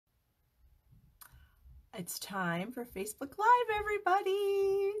It's time for Facebook Live,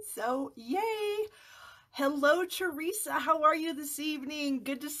 everybody. So, yay. Hello, Teresa. How are you this evening?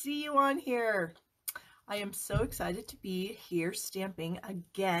 Good to see you on here. I am so excited to be here stamping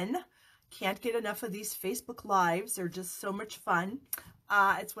again. Can't get enough of these Facebook Lives. They're just so much fun.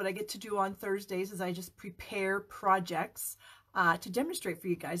 It's what I get to do on Thursdays is I just prepare projects to demonstrate for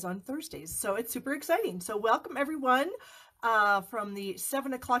you guys on Thursdays. So it's super exciting. So welcome everyone from the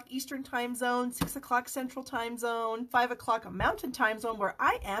 7 o'clock Eastern time zone, 6 o'clock Central time zone, 5 o'clock Mountain time zone where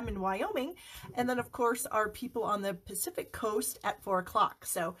I am in Wyoming. And then of course our people on the Pacific coast at 4 o'clock.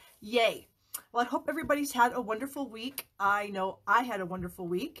 So yay. Well, I hope everybody's had a wonderful week. I know I had a wonderful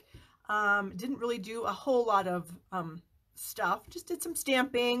week. Didn't really do a whole lot of stuff. Just did some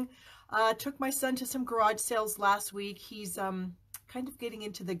stamping. Took my son to some garage sales last week. He's kind of getting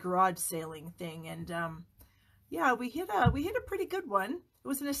into the garage sailing thing, and yeah, we hit a pretty good one. It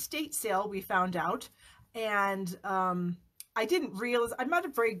was an estate sale, we found out, and I didn't realize I'm not a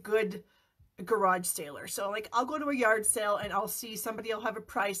very good garage sailor. So like I'll go to a yard sale and I'll see somebody will have a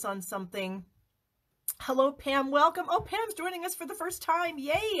price on something. Hello, Pam. Welcome. Oh, Pam's joining us for the first time.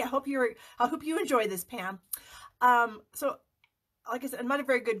 Yay! I hope you enjoy this, Pam. So like I said, I'm not a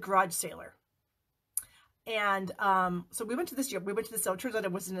very good garage sailor. And so we went to the sale. It turns out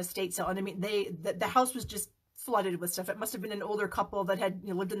it was an estate sale. And I mean, the house was just flooded with stuff. It must have been an older couple that had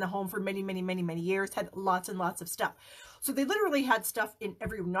lived in the home for many years, had lots and lots of stuff. So they literally had stuff in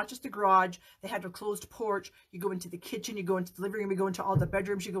every room, not just the garage. They had a closed porch. You go into the kitchen, you go into the living room, you go into all the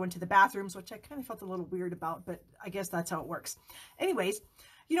bedrooms, you go into the bathrooms, which I kind of felt a little weird about, but I guess that's how it works. Anyways,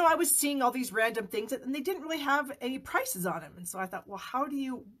 you know, I was seeing all these random things and they didn't really have any prices on them. And so I thought, well,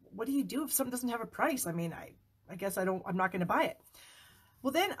 what do you do if something doesn't have a price? I mean, I guess I'm not going to buy it.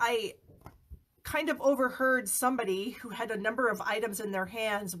 Well, then I kind of overheard somebody who had a number of items in their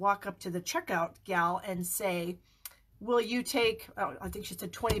hands walk up to the checkout gal and say, will you take, oh, I think she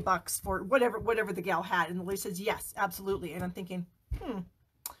said $20 for whatever the gal had. And the lady says, yes, absolutely. And I'm thinking,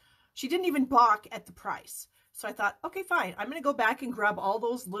 she didn't even balk at the price. So I thought, okay, fine. I'm going to go back and grab all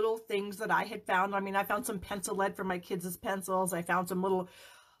those little things that I had found. I mean, I found some pencil lead for my kids' pencils. I found some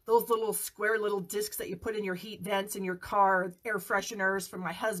those little square little discs that you put in your heat vents in your car, air fresheners for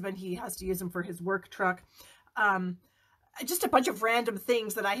my husband. He has to use them for his work truck. Just a bunch of random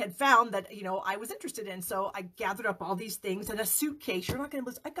things that I had found that, you know, I was interested in. So I gathered up all these things in a suitcase. You're not going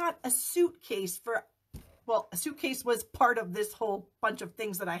to believe, I got a suitcase a suitcase was part of this whole bunch of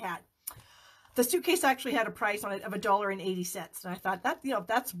things that I had. The suitcase actually had a price on it of $1.80. And I thought that, you know,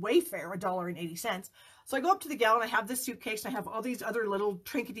 that's way fair, $1.80. So I go up to the gal and I have this suitcase and I have all these other little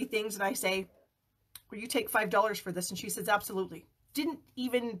trinkety things and I say, will you take $5 for this? And she says, absolutely. Didn't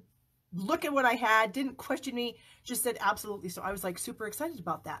even look at what I had, didn't question me, just said absolutely. So I was like super excited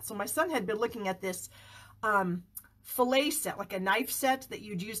about that. So my son had been looking at this fillet set, like a knife set that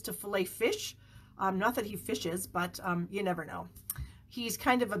you'd use to fillet fish. Not that he fishes, but you never know. He's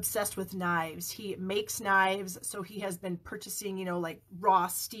kind of obsessed with knives. He makes knives, so he has been purchasing, you know, like raw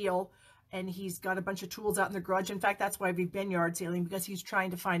steel, and he's got a bunch of tools out in the garage. In fact, that's why we've been yard sailing, because he's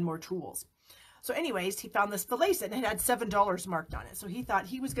trying to find more tools. So anyways, he found this fillet set and it had $7 marked on it. So he thought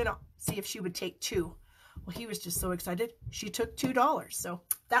he was going to see if she would take two. Well, he was just so excited. She took $2. So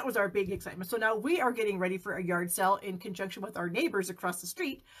that was our big excitement. So now we are getting ready for a yard sale in conjunction with our neighbors across the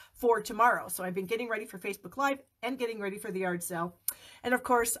street for tomorrow. So I've been getting ready for Facebook Live and getting ready for the yard sale. And of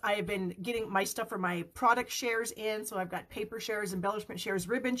course, I have been getting my stuff for my product shares in. So I've got paper shares, embellishment shares,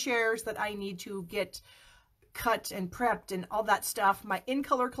 ribbon shares that I need to get cut and prepped and all that stuff. My In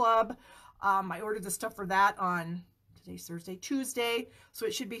Color Club, I ordered the stuff for that on today's Thursday, Tuesday, so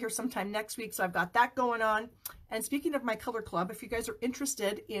it should be here sometime next week. So I've got that going on. And speaking of my color club, if you guys are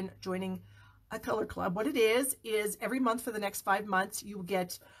interested in joining a color club, what it is every month for the next 5 months, you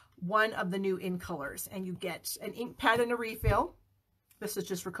get one of the new In Colors, and you get an ink pad and a refill. This is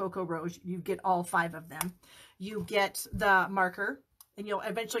just for Cocoa Rose. You get all 5 of them. You get the marker, and you'll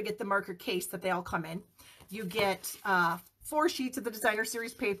eventually get the marker case that they all come in. You get 4 sheets of the Designer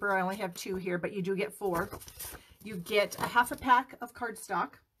Series paper. I only have 2 here, but you do get 4. You get a half a pack of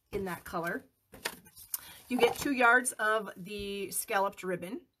cardstock in that color. You get 2 yards of the scalloped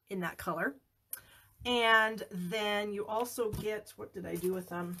ribbon in that color. And then you also get, what did I do with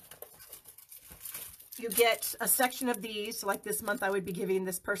them? You get a section of these. So like this month I would be giving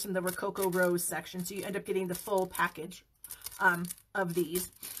this person the Rococo Rose section. So you end up getting the full package of these.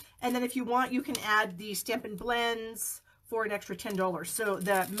 And then if you want, you can add the Stampin' Blends for an extra $10. So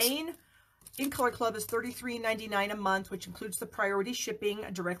the main In Color Club is $33.99 a month, which includes the priority shipping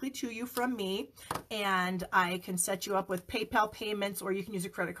directly to you from me. And I can set you up with PayPal payments, or you can use a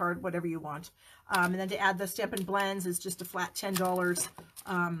credit card, whatever you want. And then to add the Stampin' Blends is just a flat $10,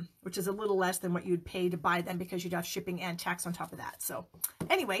 which is a little less than what you'd pay to buy them because you'd have shipping and tax on top of that. So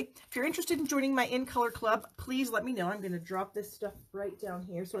anyway, if you're interested in joining my In Color Club, please let me know. I'm going to drop this stuff right down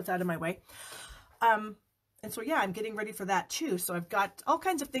here so it's out of my way. And so, yeah, I'm getting ready for that too. So I've got all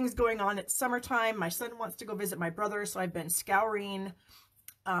kinds of things going on. It's summertime. My son wants to go visit my brother. So I've been scouring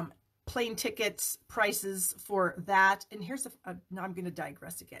plane tickets prices for that. And here's now I'm going to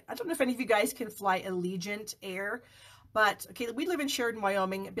digress again. I don't know if any of you guys can fly Allegiant Air, but okay, we live in Sheridan,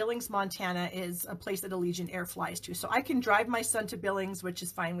 Wyoming. Billings, Montana is a place that Allegiant Air flies to. So I can drive my son to Billings, which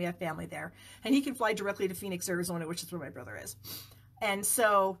is fine. We have family there. And he can fly directly to Phoenix, Arizona, which is where my brother is. And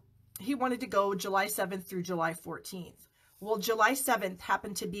so he wanted to go July 7th through July 14th. Well, July 7th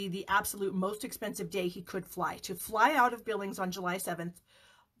happened to be the absolute most expensive day he could fly. To fly out of Billings on July 7th,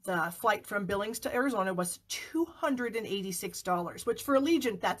 the flight from Billings to Arizona was $286, which for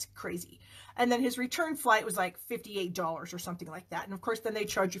Allegiant, that's crazy. And then his return flight was like $58 or something like that. And of course, then they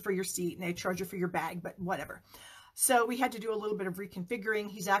charge you for your seat and they charge you for your bag, but whatever. So we had to do a little bit of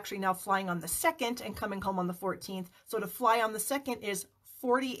reconfiguring. He's actually now flying on the 2nd and coming home on the 14th. So to fly on the 2nd is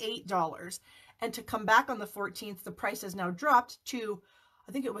 $48, and to come back on the 14th, the price has now dropped to,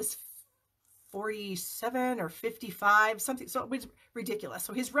 I think it was 47 or 55, something. So it was ridiculous.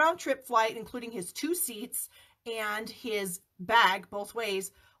 So his round trip flight, including his 2 seats and his bag both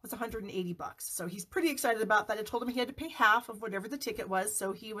ways, was $180. So he's pretty excited about that. I told him he had to pay half of whatever the ticket was.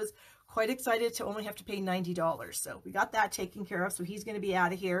 So he was quite excited to only have to pay $90. So we got that taken care of. So he's going to be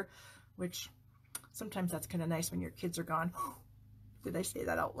out of here, which sometimes that's kind of nice when your kids are gone. Did I say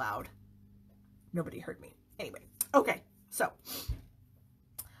that out loud? Nobody heard me. Anyway, okay, so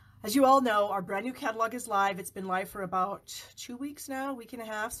as you all know, our brand new catalog is live. It's been live for about 2 weeks now, week and a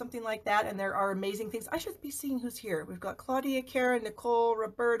half, something like that, and there are amazing things. I should be seeing who's here. We've got Claudia, Karen, Nicole,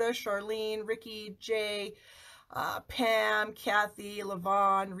 Roberta, Charlene, Ricky, Jay, Pam, Kathy,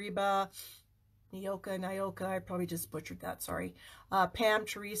 Lavon, Reba, Nyoka, I probably just butchered that, sorry. Pam,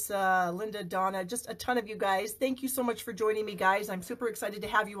 Teresa, Linda, Donna, just a ton of you guys. Thank you so much for joining me, guys. I'm super excited to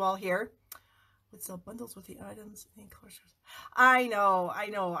have you all here. Would sell bundles with the items. I know.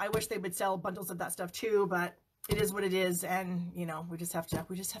 I wish they would sell bundles of that stuff too, but it is what it is, and you know, we just have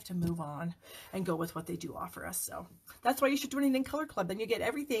to move on and go with what they do offer us. So that's why you should join an In Color Club. Then you get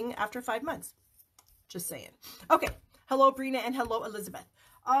everything after 5 months. Just saying. Okay. Hello, Brina, and hello, Elizabeth.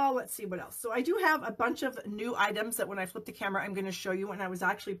 Let's see what else. So I do have a bunch of new items that when I flip the camera, I'm going to show you. When I was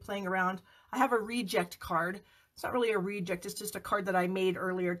actually playing around, I have a reject card. It's not really a reject. It's just a card that I made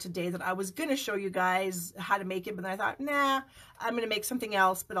earlier today that I was going to show you guys how to make it. But then I thought, nah, I'm going to make something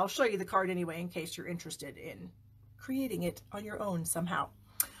else. But I'll show you the card anyway in case you're interested in creating it on your own somehow.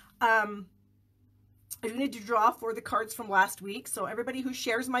 I do need to draw for the cards from last week. So everybody who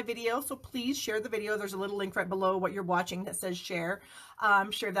shares my video, so please share the video. There's a little link right below what you're watching that says share.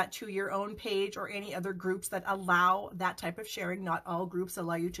 Share that to your own page or any other groups that allow that type of sharing. Not all groups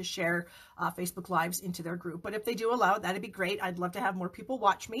allow you to share Facebook Lives into their group. But if they do allow it, that'd be great. I'd love to have more people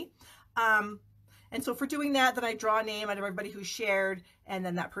watch me. And so for doing that, then I draw a name out of everybody who shared, and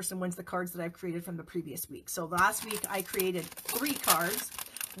then that person wins the cards that I've created from the previous week. So last week I created 3 cards.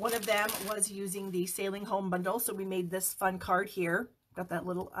 One of them was using the Sailing Home bundle. So we made this fun card here. Got that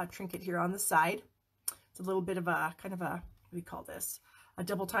little trinket here on the side. It's a little bit of a kind of a, what do we call this? A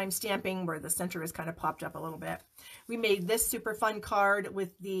double time stamping where the center is kind of popped up a little bit. We made this super fun card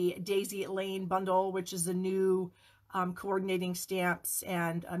with the Daisy Lane bundle, which is a new coordinating stamps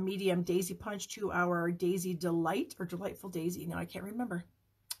and a medium daisy punch to our Daisy Delight or Delightful Daisy. No, I can't remember.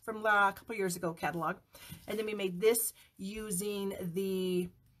 From a couple years ago catalog. And then we made this using the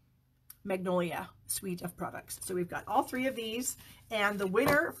Magnolia suite of products. So we've got all 3 of these, and the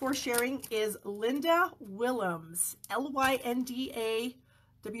winner for sharing is Linda Willems,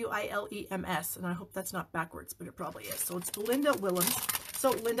 L-Y-N-D-A-W-I-L-E-M-S, and I hope that's not backwards, but it probably is. So it's Linda Willems. So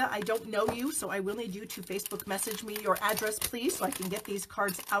Linda, I don't know you, so I will need you to Facebook message me your address, please, so I can get these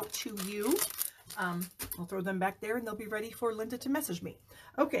cards out to you. I'll throw them back there and they'll be ready for Linda to message me.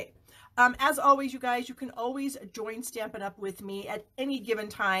 Okay. As always, you guys, you can always join Stampin' Up! With me at any given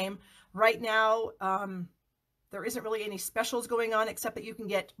time. Right now, there isn't really any specials going on except that you can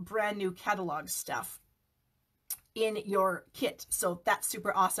get brand new catalog stuff in your kit. So that's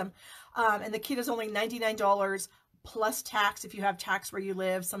super awesome. And the kit is only $99 plus tax if you have tax where you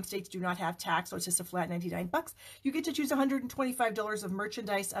live. Some states do not have tax, so it's just a flat $99. You get to choose $125 of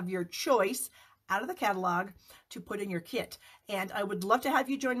merchandise of your choice out of the catalog to put in your kit. And I would love to have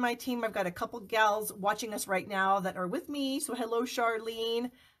you join my team. I've got a couple gals watching us right now that are with me. So hello,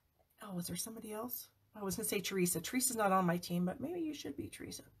 Charlene. Oh, is there somebody else? I was going to say Teresa. Teresa's not on my team, but maybe you should be,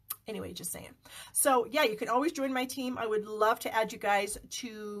 Teresa. Anyway, just saying. So yeah, you can always join my team. I would love to add you guys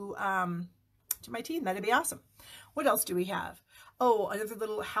to my team. That'd be awesome. What else do we have? Oh, another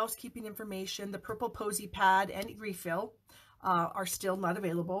little housekeeping information. The purple posy pad and refill are still not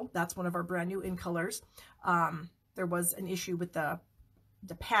available. That's one of our brand new in colors. There was an issue with the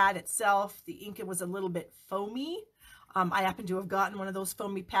pad itself. The ink was a little bit foamy. I happen to have gotten one of those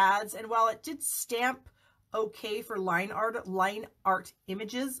foamy pads, and while it did stamp okay for line art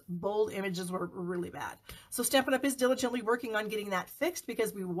images, bold images were really bad. So Stampin' Up! Is diligently working on getting that fixed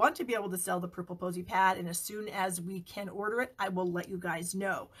because we want to be able to sell the purple posy pad, and as soon as we can order it, I will let you guys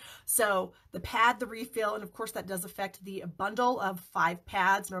know. So the pad, the refill, and of course that does affect the bundle of 5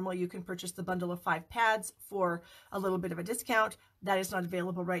 pads. Normally you can purchase the bundle of 5 pads for a little bit of a discount. That is not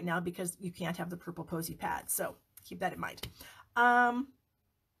available right now because you can't have the purple posy pad. So keep that in mind.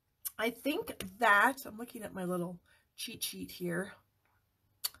 I think that, I'm looking at my little cheat sheet here.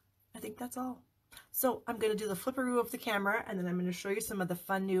 I think that's all. So I'm going to do the flipperoo of the camera, and then I'm going to show you some of the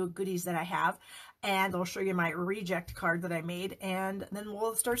fun new goodies that I have. And I'll show you my reject card that I made, and then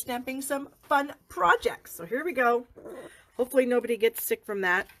we'll start stamping some fun projects. So here we go. Hopefully nobody gets sick from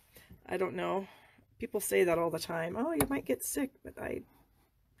that. I don't know. People say that all the time. Oh, you might get sick, but I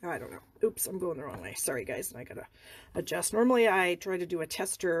don't know. Oops, I'm going the wrong way. Sorry, guys. I got to adjust. Normally, I try to do a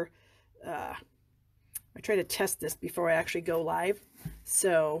tester. I try to test this before I actually go live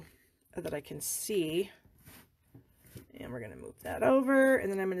so that I can see. And we're going to move that over.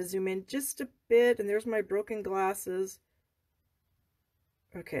 And then I'm going to zoom in just a bit. And there's my broken glasses.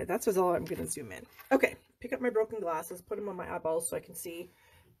 Okay, that's all I'm going to zoom in. Okay, pick up my broken glasses, put them on my eyeballs so I can see.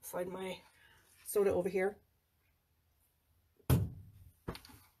 Slide my soda over here.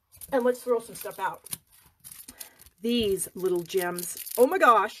 And let's throw some stuff out. These little gems. Oh my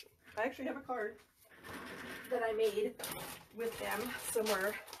gosh. I actually have a card that I made with them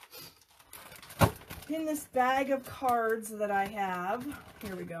somewhere in this bag of cards that I have.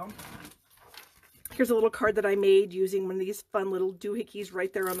 Here we go. Here's a little card that I made using one of these fun little doohickeys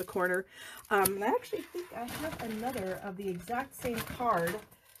right there on the corner. And I actually think I have another of the exact same card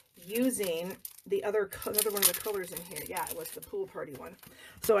using the another one of the colors in here. Yeah, it was the pool party one.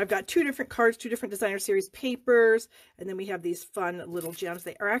 So I've got 2 different cards, 2 different designer series papers, and then we have these fun little gems.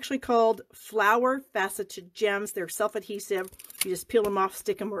 They are actually called flower faceted gems. They're self-adhesive. You just peel them off,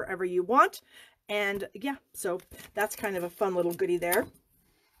 stick them wherever you want. And yeah, so that's kind of a fun little goodie there.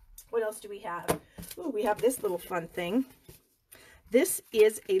 What else do we have? Oh, we have this little fun thing. This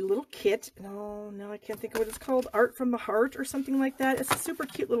is a little kit. No, I can't think of what it's called. Art from the Heart or something like that. It's a super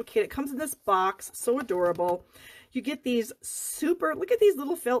cute little kit. It comes in this box. So adorable. You get these look at these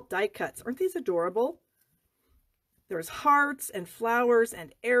little felt die cuts. Aren't these adorable? There's hearts and flowers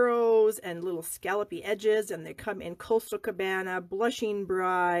and arrows and little scallopy edges. And they come in Coastal Cabana, Blushing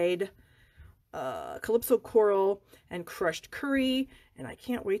Bride, Calypso Coral, and Crushed Curry. And I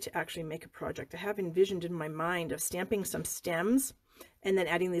can't wait to actually make a project. I have envisioned in my mind of stamping some stems and then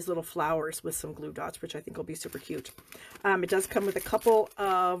adding these little flowers with some glue dots, which I think will be super cute. It does come with a couple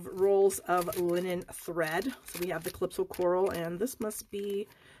of rolls of linen thread. So we have the Calypso Coral, and this must be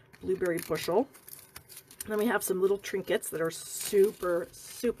Blueberry Bushel. And then we have some little trinkets that are super,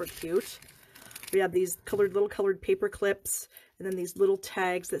 super cute. We have these little colored paper clips, and then these little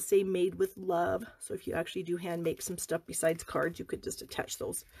tags that say made with love. So if you actually do hand make some stuff besides cards, you could just attach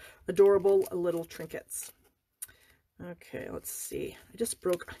those adorable little trinkets. Okay, let's see. I just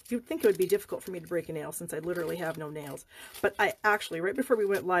broke, you'd think it would be difficult for me to break a nail since I literally have no nails. But I actually, right before we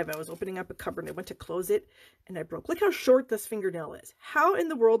went live, I was opening up a cupboard and I went to close it and I broke. Look how short this fingernail is. How in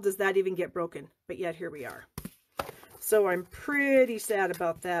the world does that even get broken? But yet here we are. So I'm pretty sad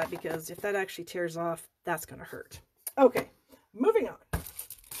about that because if that actually tears off, that's going to hurt. Okay, moving on.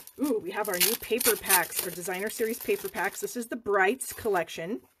 Ooh, we have our new paper packs, our designer series paper packs. This is the Brights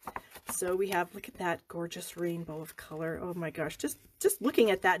collection. So we have, look at that gorgeous rainbow of color. Oh my gosh, just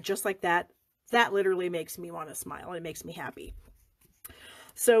looking at that just like that, that literally makes me want to smile. It makes me happy.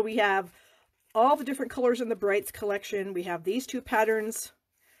 So we have all the different colors in the Brights collection. We have these 2 patterns,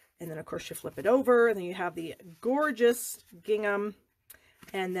 and then of course you flip it over, and then you have the gorgeous gingham,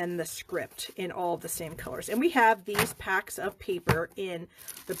 and then the script in all the same colors. And we have these packs of paper in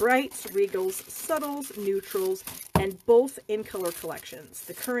the Brights, Regals, Subtles, Neutrals, and both in color collections.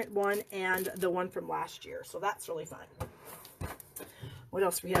 The current one and the one from last year. So that's really fun. What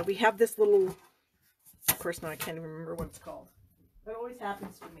else we have? We have this little, of course now I can't even remember what it's called. That always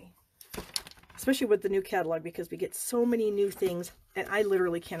happens to me. especially with the new catalog, because we get so many new things and I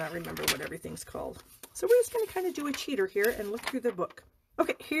literally cannot remember what everything's called. So we're just going to kind of do a cheater here and look through the book.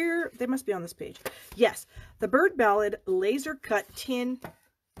 Okay, here, they must be on this page. Yes, the Bird Ballad laser cut tin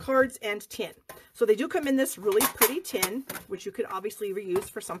cards and tin. So they do come in this really pretty tin, which you could obviously reuse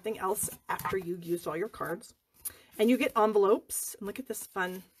for something else after you used all your cards. And you get envelopes. And look at this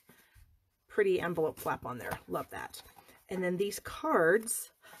fun, pretty envelope flap on there. Love that. And then these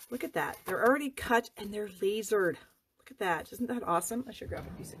cards, look at that. They're already cut and they're lasered. Look at that. Isn't that awesome? I should grab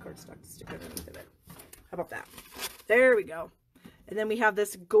a piece of cardstock to stick underneath of it. How about that? There we go. And then we have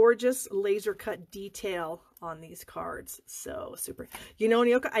this gorgeous laser cut detail on these cards. So super. You know,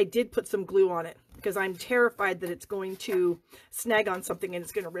 Nyoka, I did put some glue on it because I'm terrified that it's going to snag on something and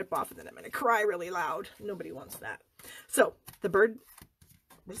it's going to rip off and then I'm going to cry really loud. Nobody wants that. So the bird,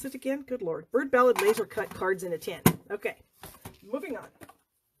 what is it again? Good Lord. Bird Ballad laser cut cards in a tin. Okay, moving on.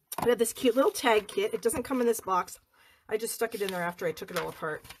 We have this cute little tag kit. It doesn't come in this box. I just stuck it in there after I took it all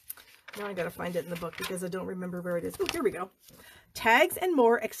apart. Now I got to find it in the book because I don't remember where it is. Oh, here we go. Tags and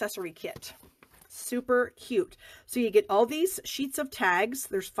More accessory kit. Super cute. So you get all these sheets of tags.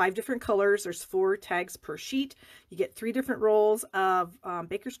 There's 5 different colors. There's 4 tags per sheet. You get 3 different rolls of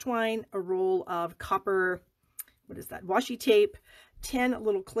baker's twine, a roll of copper, what is that, washi tape, 10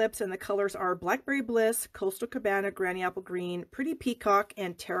 little clips, and the colors are Blackberry Bliss, Coastal Cabana, Granny Apple Green, Pretty Peacock,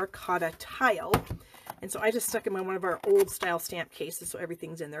 and Terracotta Tile. And so I just stuck them in one of our old style stamp cases, so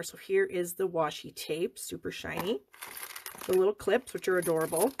everything's in there. So here is the washi tape, super shiny. The little clips, which are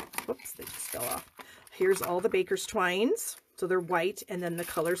adorable. Whoops, they just fell off. Here's all the baker's twines. So they're white, and then the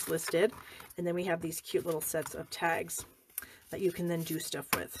colors listed. And then we have these cute little sets of tags that you can then do stuff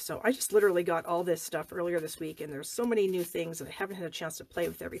with. So I just literally got all this stuff earlier this week, and there's so many new things that I haven't had a chance to play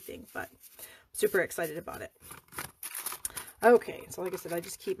with everything, but I'm super excited about it. Okay, so like I said, I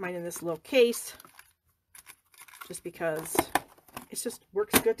just keep mine in this little case just because it just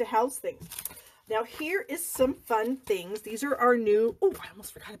works good to house things. Now here is some fun things. These are our new, oh, I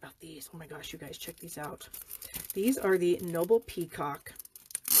almost forgot about these. Oh my gosh, you guys, check these out. These are the Noble Peacock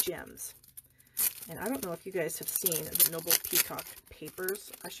gems. And I don't know if you guys have seen the Noble Peacock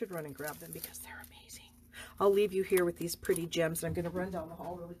papers. I should run and grab them because they're amazing. I'll leave you here with these pretty gems. And I'm going to run down the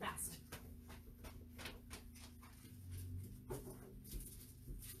hall really fast.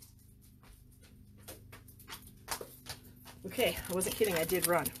 Okay, I wasn't kidding. I did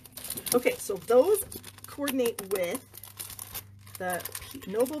run. Okay, so those coordinate with the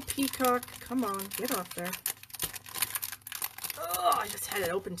Noble Peacock. Come on, get off there. Oh, I just had it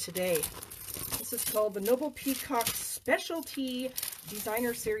open today. This is called the Noble Peacock Specialty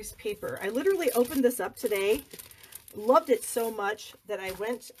Designer Series paper. I literally opened this up today, loved it so much that I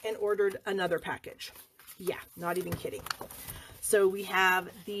went and ordered another package. Yeah, not even kidding. So we have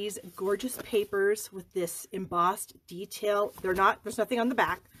these gorgeous papers with this embossed detail. They're not, there's nothing on the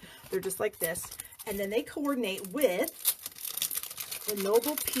back. They're just like this. And then they coordinate with the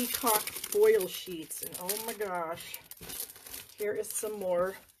Noble Peacock foil sheets. And oh my gosh, here is some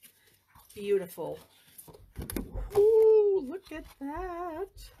more beautiful. Ooh, look at that.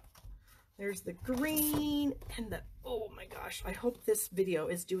 There's the green and the, oh my gosh. I hope this video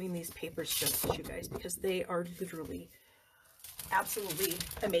is doing these papers justice, you guys, because they are literally absolutely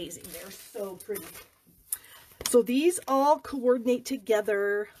amazing. They're so pretty. So these all coordinate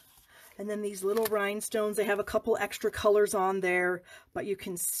together. And then these little rhinestones, they have a couple extra colors on there, but you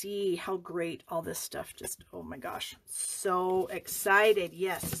can see how great all this stuff just, oh my gosh, so excited.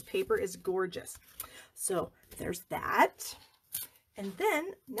 Yes, this paper is gorgeous. So there's that. And then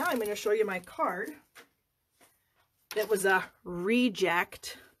now I'm going to show you my card. That was a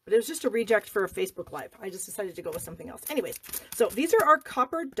reject, but it was just a reject for a Facebook Live. I just decided to go with something else. Anyways, so these are our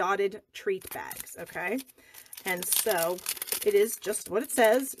copper dotted treat bags, okay? And so it is just what it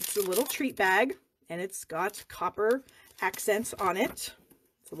says. It's a little treat bag, and it's got copper accents on it.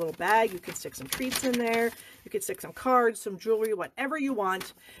 It's a little bag. You can stick some treats in there. You can stick some cards, some jewelry, whatever you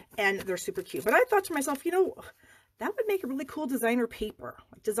want, and they're super cute. But I thought to myself, you know, that would make a really cool designer paper,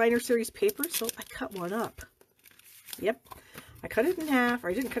 like designer series paper, so I cut one up. Yep. I cut it in half, or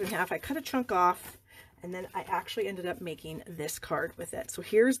I didn't cut it in half. I cut a chunk off, and then I actually ended up making this card with it. So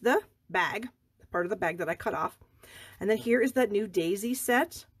here's the bag, the part of the bag that I cut off. And then here is that new daisy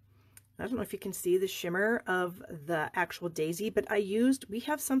set. I don't know if you can see the shimmer of the actual daisy, but we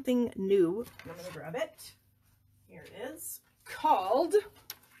have something new. I'm going to grab it. Here it is, called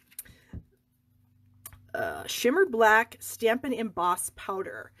Shimmer Black Stampin' Emboss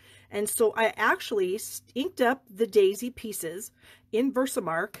Powder. And so I actually inked up the daisy pieces in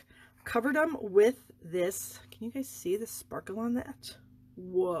Versamark, covered them with this. Can you guys see the sparkle on that?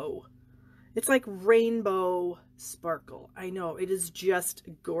 Whoa. It's like rainbow sparkle. I know, it is just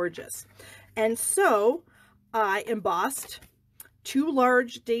gorgeous. And so I embossed 2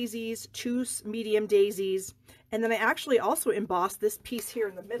 large daisies, 2 medium daisies, and then I actually also embossed this piece here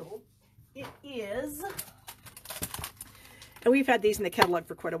in the middle. It is, and we've had these in the catalog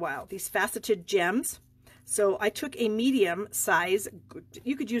for quite a while, these faceted gems. So I took a medium size,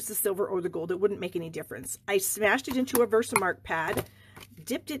 you could use the silver or the gold, it wouldn't make any difference. I smashed it into a Versamark pad,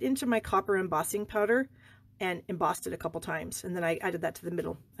 dipped it into my copper embossing powder, and embossed it a couple times. And then I added that to the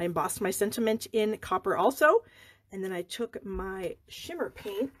middle. I embossed my sentiment in copper also. And then I took my shimmer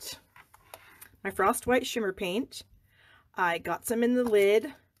paint, my Frost White shimmer paint. I got some in the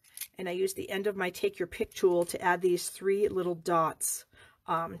lid, and I used the end of my Take Your Pick tool to add these 3 little dots,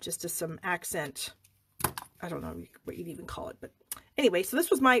 just as some accent. I don't know what you'd even call it, but anyway, so this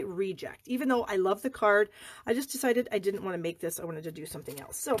was my reject. Even though I love the card, I just decided I didn't want to make this. I wanted to do something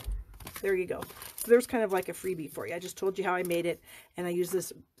else. So there you go. So there's kind of like a freebie for you. I just told you how I made it, and I use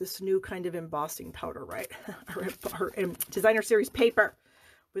this new kind of embossing powder, right? or designer series paper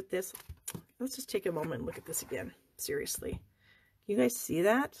with this. Let's just take a moment and look at this again. Seriously. You guys see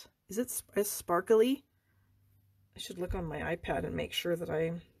that? Is it as sparkly? I should look on my iPad and make sure that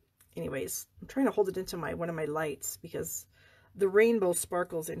anyways, I'm trying to hold it into one of my lights because the rainbow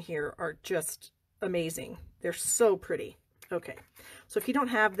sparkles in here are just amazing. They're so pretty. Okay, so if you don't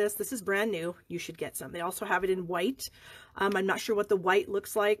have this, this is brand new. You should get some. They also have it in white. I'm not sure what the white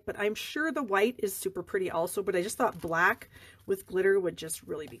looks like, but I'm sure the white is super pretty also, but I just thought black with glitter would just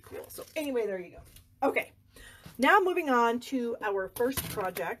really be cool. So anyway, there you go. Okay, now moving on to our first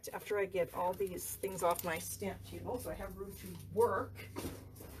project after I get all these things off my stamp table so I have room to work.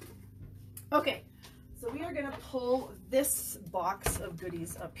 Okay, so we are going to pull this box of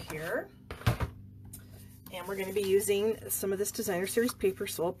goodies up here. And we're going to be using some of this designer series paper,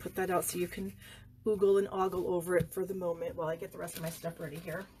 so I'll put that out so you can oogle and ogle over it for the moment while I get the rest of my stuff ready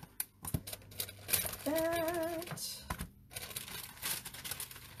here. That.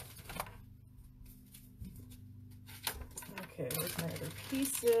 Okay, here's my other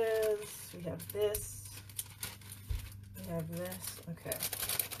pieces. We have this. We have this. Okay.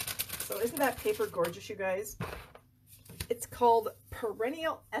 So isn't that paper gorgeous, you guys? It's called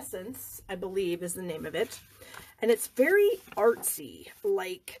Perennial Essence, I believe is the name of it. And it's very artsy.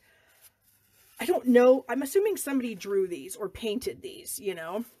 Like, I don't know. I'm assuming somebody drew these or painted these, you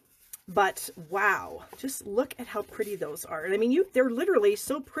know. But wow, just look at how pretty those are. And I mean, they're literally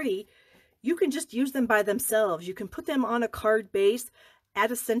so pretty. You can just use them by themselves. You can put them on a card base,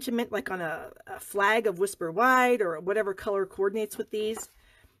 add a sentiment like on a flag of Whisper White or whatever color coordinates with these.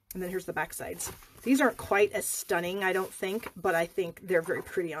 And then here's the back sides. These aren't quite as stunning, I don't think, but I think they're very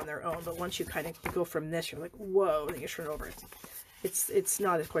pretty on their own. But once you kind of go from this, you're like, whoa, then you turn over. It's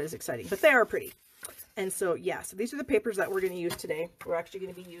not quite as exciting, but they are pretty. And so, yeah, so these are the papers that we're going to use today. We're actually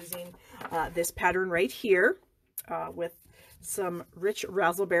going to be using this pattern right here with some rich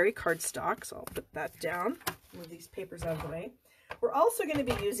raspberry cardstock. So I'll put that down, move these papers out of the way. We're also going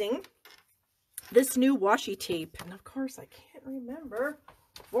to be using this new washi tape. And of course, I can't remember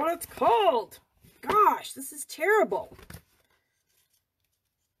what it's called. Gosh, this is terrible.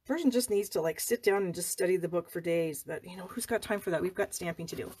 Person just needs to like sit down and just study the book for days, but you know, who's got time for that? We've got stamping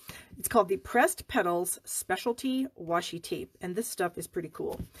to do. It's called the Pressed Petals Specialty Washi Tape, and this stuff is pretty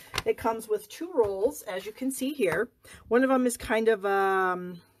cool. It comes with 2 rolls, as you can see here. One of them is kind of a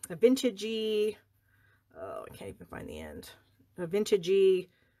vintagey, oh, I can't even find the end. A vintagey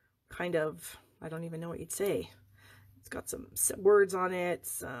kind of, I don't even know what you'd say. It's got some words on it,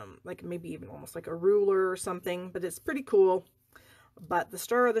 some, like maybe even almost like a ruler or something, but it's pretty cool. But the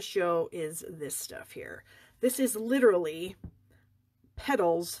star of the show is this stuff here. This is literally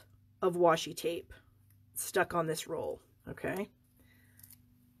petals of washi tape stuck on this roll, okay?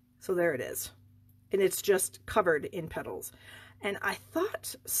 So there it is. And it's just covered in petals. And I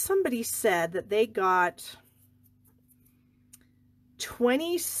thought somebody said that they got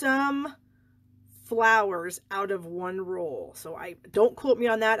 20-some flowers out of 1 roll. So don't quote me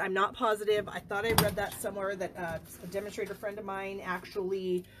on that. I'm not positive. I thought I read that somewhere that a demonstrator friend of mine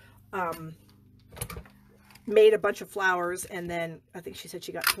actually made a bunch of flowers, and then I think she said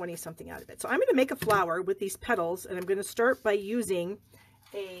she got 20 something out of it. So I'm going to make a flower with these petals, and I'm going to start by using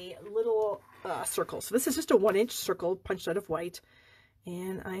a little circle. So this is just a 1-inch circle punched out of white,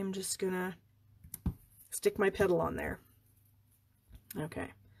 and I'm just going to stick my petal on there. Okay.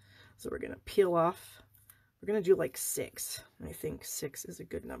 So we're going to peel off. We're going to do like 6. I think 6 is a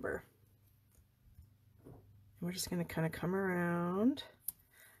good number. And we're just going to kind of come around,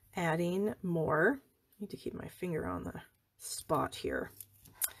 adding more. I need to keep my finger on the spot here.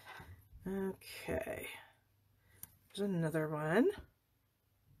 Okay. There's another one.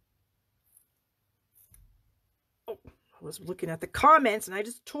 Oh, I was looking at the comments and I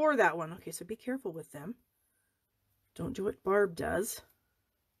just tore that one. Okay, so be careful with them. Don't do what Barb does.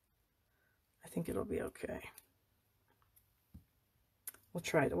 I think it'll be okay. We'll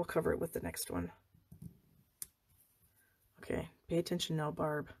try it. We'll cover it with the next one. Okay, pay attention now,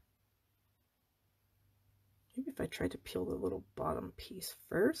 Barb. Maybe if I tried to peel the little bottom piece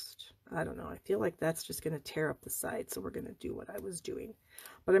first. I don't know. I feel like that's just going to tear up the side. So we're going to do what I was doing.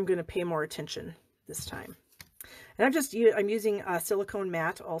 But I'm going to pay more attention this time. And I'm using a silicone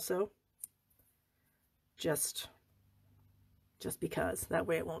mat also. Just because. That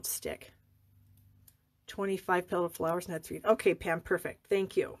way it won't stick. 25 petal flowers and had 3. Okay, Pam, perfect.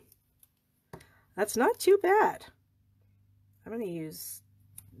 Thank you. That's not too bad. I'm going to use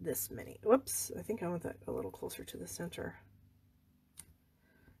this many. Whoops, I think I want that a little closer to the center.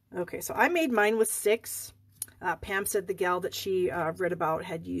 Okay, so I made mine with 6. Pam said the gal that she read about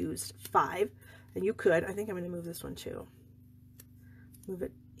had used 5, and you could. I think I'm going to move this one too. Move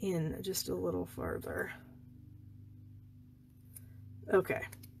it in just a little farther. Okay.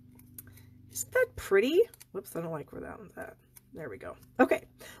 Isn't that pretty? Whoops, I don't like where that one's at. There we go. Okay,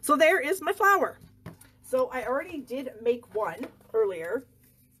 so there is my flower. So I already did make one earlier.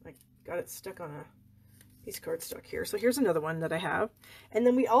 I got it stuck on a piece of cardstock here. So here's another one that I have. And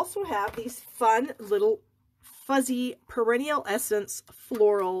then we also have these fun little fuzzy perennial essence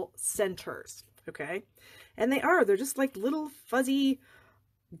floral centers. Okay. And they're just like little fuzzy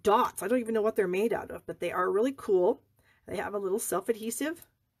dots. I don't even know what they're made out of, but they are really cool. They have a little self-adhesive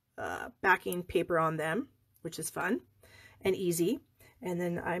backing paper on them, which is fun and easy. And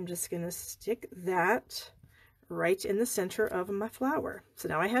then I'm just going to stick that right in the center of my flower. So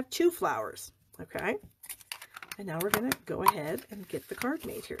now I have 2 flowers. Okay. And now we're going to go ahead and get the card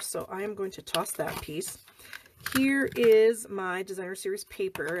made here. So I am going to toss that piece. Here is my designer series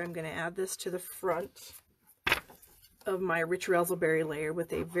paper. I'm going to add this to the front of my rich raspberry layer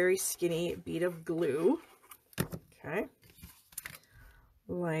with a very skinny bead of glue. Okay.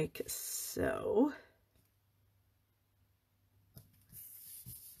 Like so.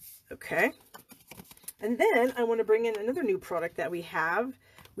 Okay. And then I want to bring in another new product that we have.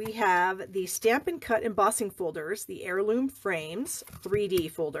 We have the Stampin' Cut embossing folders, the heirloom frames, 3D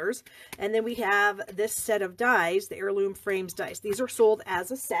folders. And then we have this set of dies, the heirloom frames dies. These are sold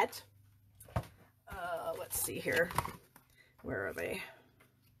as a set. Let's see here. Where are they?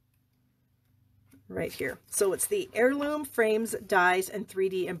 Right here. So it's the heirloom frames, dies, and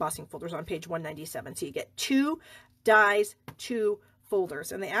 3D embossing folders on page 197. So you get 2 dies, 2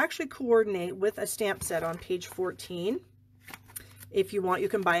 folders, and they actually coordinate with a stamp set on page 14. If you want, you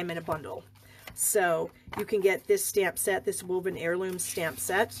can buy them in a bundle. So you can get this stamp set, this woven heirloom stamp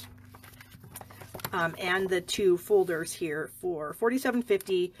set, and the 2 folders here for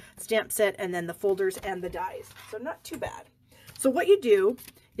 $47.50 stamp set, and then the folders and the dies. So not too bad. So what you do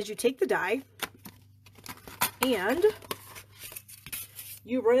is you take the die and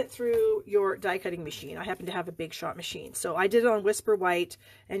you run it through your die cutting machine. I happen to have a Big Shot machine. So I did it on Whisper White,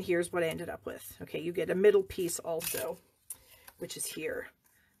 and here's what I ended up with. Okay, you get a middle piece also, which is here.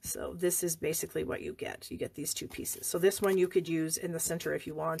 So this is basically what you get. You get these 2 pieces. So this one you could use in the center if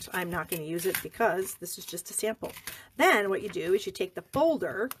you want. I'm not going to use it because this is just a sample. Then what you do is you take the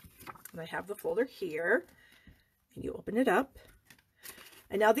folder, and I have the folder here, and you open it up.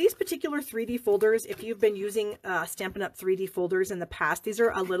 And now these particular 3D folders, if you've been using Stampin' Up! 3D folders in the past, these are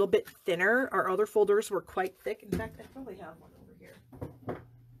a little bit thinner. Our other folders were quite thick. In fact, I probably have one over here.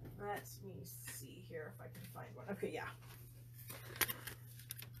 Let me see here if I can find one. Okay, yeah.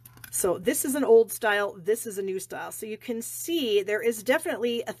 So this is an old style. This is a new style. So you can see there is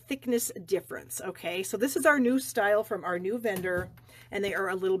definitely a thickness difference. Okay, so this is our new style from our new vendor, and they are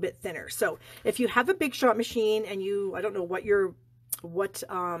a little bit thinner. So if you have a Big Shot machine and I don't know what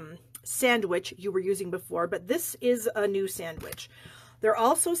sandwich you were using before, but this is a new sandwich. They're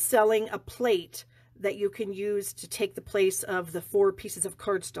also selling a plate that you can use to take the place of the 4 pieces of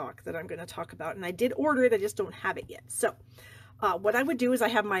cardstock that I'm going to talk about. And I did order it, I just don't have it yet. So what I would do is I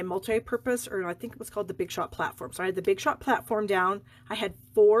have my multi-purpose, or I think it was called the Big Shot platform. So I had the Big Shot platform down. I had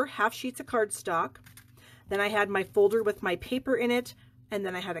 4 half sheets of cardstock. Then I had my folder with my paper in it, and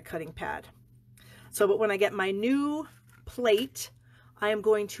then I had a cutting pad. So, but when I get my new plate, I am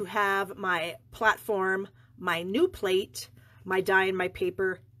going to have my platform, my new plate, my die and my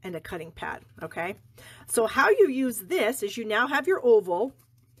paper, and a cutting pad, okay? So how you use this is you now have your oval,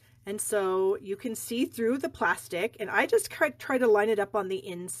 and so you can see through the plastic, and I just try to line it up on the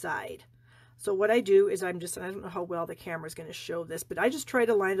inside. So what I do is I don't know how well the camera is going to show this, but I just try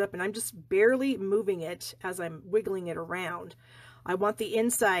to line it up and I'm just barely moving it as I'm wiggling it around. I want the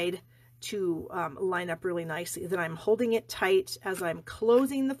inside to line up really nicely. Then I'm holding it tight as I'm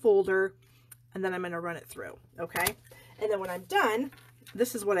closing the folder, and then I'm going to run it through. Okay. And then when I'm done,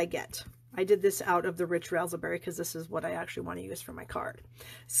 this is what I get. I did this out of the Rich Raspberry because this is what I actually want to use for my card.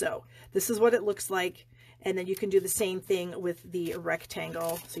 So this is what it looks like. And then you can do the same thing with the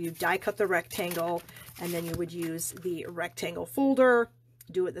rectangle. So you die cut the rectangle, and then you would use the rectangle folder,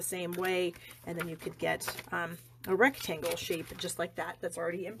 do it the same way, and then you could get a rectangle shape just like that that's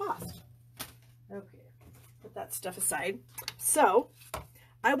already embossed. Okay, put that stuff aside. So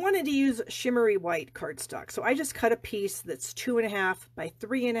I wanted to use shimmery white cardstock. So I just cut a piece that's 2.5 by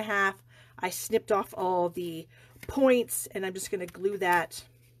 3.5. I snipped off all the points, and I'm just going to glue that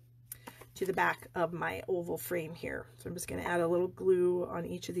to the back of my oval frame here. So I'm just going to add a little glue on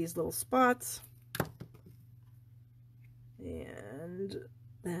each of these little spots. And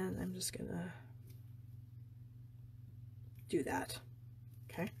then I'm just going to do that.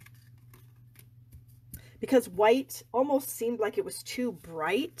 Okay. Because white almost seemed like it was too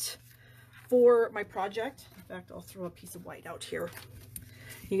bright for my project. In fact, I'll throw a piece of white out here.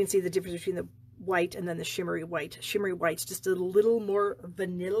 You can see the difference between the white and then the shimmery white. Shimmery white's just a little more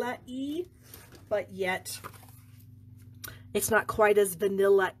vanilla-y, but yet it's not quite as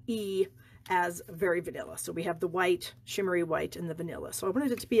vanilla-y as very vanilla. So we have the white, shimmery white, and the vanilla. So I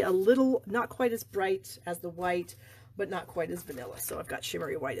wanted it to be a little, not quite as bright as the white, but not quite as vanilla. So I've got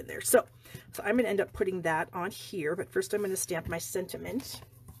shimmery white in there. So I'm going to end up putting that on here, but first I'm going to stamp my sentiment.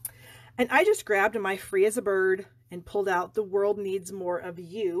 And I just grabbed my Free as a Bird and pulled out "The World Needs More of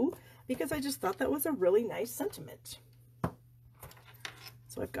You," because I just thought that was a really nice sentiment.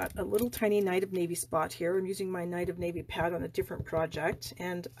 So I've got a little tiny Night of Navy spot here. I'm using my Night of Navy pad on a different project,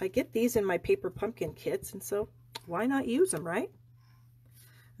 and I get these in my paper pumpkin kits, and so why not use them, right?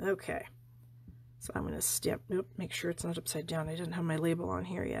 Okay. So I'm going to stamp, nope, make sure it's not upside down. I didn't have my label on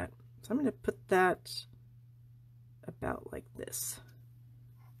here yet. So I'm going to put that about like this.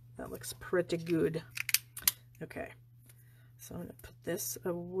 That looks pretty good. Okay. So I'm going to put this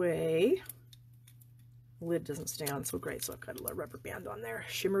away. The lid doesn't stay on so great, so I've got a little rubber band on there.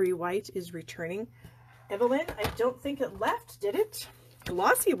 Shimmery white is returning. Evelyn, I don't think it left, did it?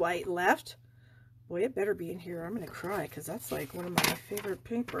 Glossy white left. Boy, it better be in here. I'm going to cry because that's like one of my favorite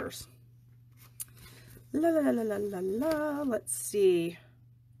papers. La la la la la la. Let's see.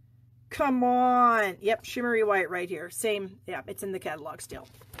 Come on. Yep, shimmery white right here. Same. Yeah, it's in the catalog still.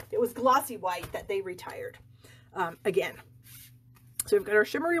 It was glossy white that they retired. Again. So we've got our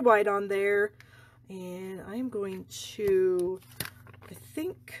shimmery white on there. And I'm going to, I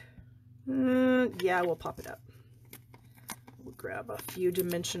think, yeah, we'll pop it up. We'll grab a few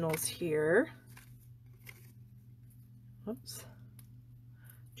dimensionals here. Whoops.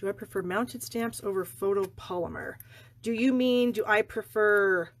 Do I prefer mounted stamps over photopolymer? Do you mean, do I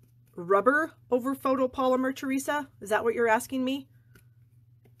prefer rubber over photopolymer, Teresa? Is that what you're asking me?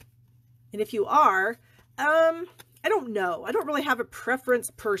 And if you are, I don't know. I don't really have a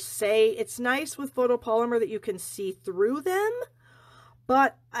preference per se. It's nice with photopolymer that you can see through them,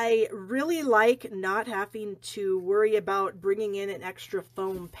 but I really like not having to worry about bringing in an extra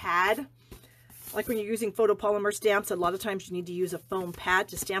foam pad. Like when you're using photopolymer stamps, a lot of times you need to use a foam pad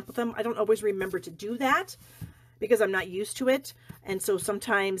to stamp with them. I don't always remember to do that because I'm not used to it. And so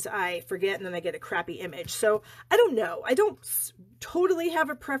sometimes I forget and then I get a crappy image. So I don't know. I don't totally have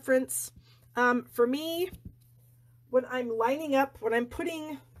a preference. For me, when I'm lining up, when I'm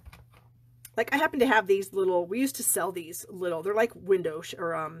putting, like I happen to have these little, we used to sell these little, they're like window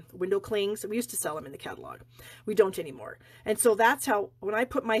clings. We used to sell them in the catalog. We don't anymore. And so that's how, when I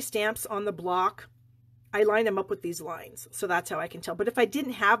put my stamps on the block, I line them up with these lines. So that's how I can tell. But if I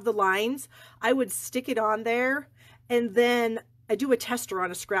didn't have the lines, I would stick it on there and then I do a tester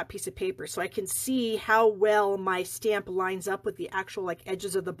on a scrap piece of paper so I can see how well my stamp lines up with the actual like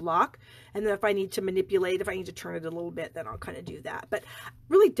edges of the block. And then if I need to manipulate, if I need to turn it a little bit, then I'll kind of do that. But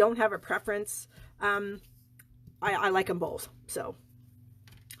really don't have a preference. I like them both. So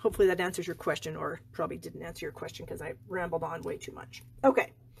hopefully that answers your question, or probably didn't answer your question because I rambled on way too much.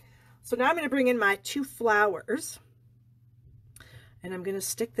 Okay. So now I'm going to bring in my 2 flowers and I'm going to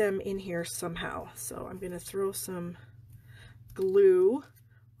stick them in here somehow. So I'm going to throw some glue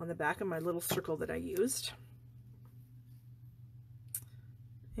on the back of my little circle that I used.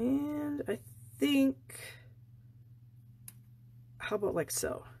 And I think, how about like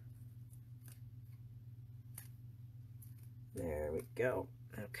so? There we go.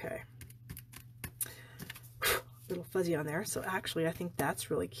 Okay. little fuzzy on there. So actually, I think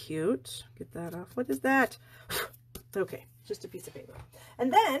that's really cute. Get that off. What is that? Okay, just a piece of paper.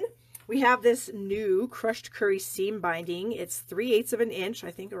 And then we have this new crushed curry seam binding. It's 3/8 of an inch,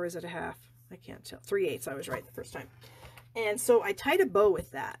 I think, or is it a half? I can't tell. 3/8. I was right the first time. And so I tied a bow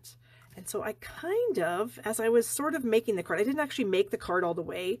with that. And so I kind of, as I was sort of making the card, I didn't actually make the card all the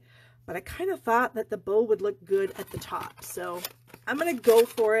way, but I kind of thought that the bow would look good at the top. So I'm going to go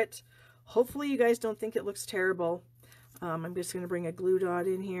for it. Hopefully you guys don't think it looks terrible. I'm just going to bring a glue dot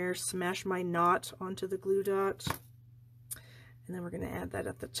in here, smash my knot onto the glue dot. And then we're going to add that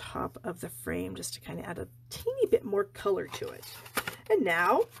at the top of the frame just to kind of add a teeny bit more color to it. And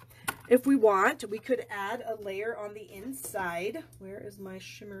now, if we want, we could add a layer on the inside. Where is my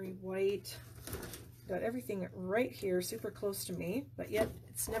shimmery white? Got everything right here, super close to me, but yet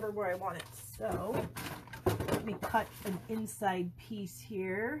it's never where I want it. So let me cut an inside piece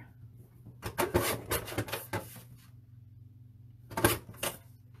here.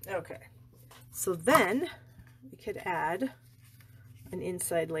 Okay, so then we could add an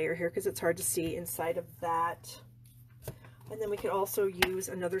inside layer here because it's hard to see inside of that. And then we could also use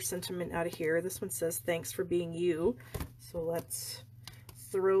another sentiment out of here. This one says, "Thanks for being you." So let's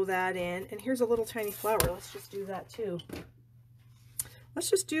throw that in. And here's a little tiny flower. Let's just do that too. Let's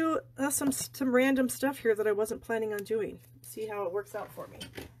just do some random stuff here that I wasn't planning on doing. See how it works out for me.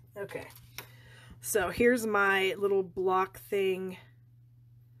 Okay. So here's my little block thing.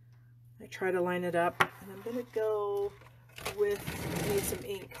 I try to line it up. And I'm going to go with, I need some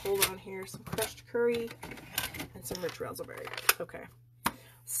ink. Hold on here. Some crushed curry and some rich raspberry. Okay.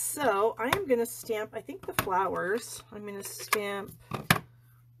 So I am going to stamp, I think, the flowers. I'm going to stamp,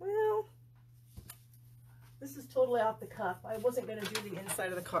 well, this is totally off the cuff. I wasn't going to do the inside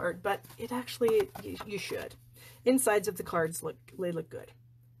of the card, but it actually, you should. Insides of the cards look good.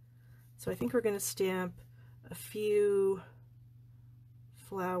 So I think we're going to stamp a few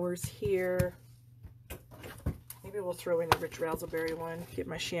flowers here. Maybe we'll throw in a rich raspberry one. Get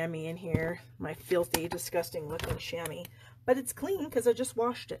my chamois in here. My filthy, disgusting looking chamois. But it's clean because I just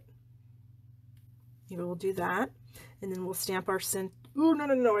washed it. Maybe we'll do that. And then we'll stamp our scent. Ooh,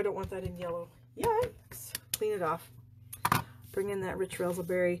 no, I don't want that in yellow. Yikes. Clean it off. Bring in that rich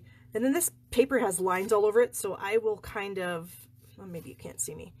raspberry. And then this paper has lines all over it, so I will kind of, well, maybe you can't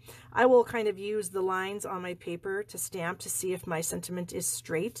see me. I will kind of use the lines on my paper to stamp to see if my sentiment is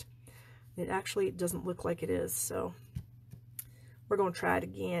straight. It actually doesn't look like it is, so we're going to try it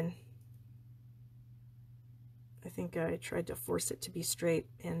again. I think I tried to force it to be straight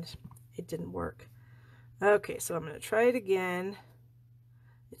and it didn't work. Okay, so I'm going to try it again.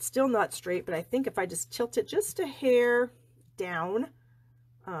 It's still not straight, but I think if I just tilt it just a hair down,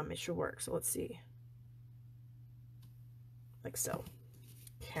 it should work. So let's see. Like so.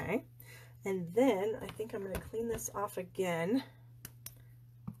 Okay. And then I think I'm going to clean this off again.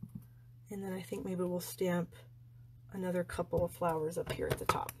 And then I think maybe we'll stamp another couple of flowers up here at the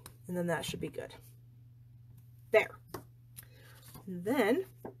top. And then that should be good. There. And then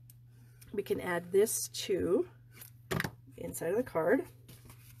we can add this to the inside of the card.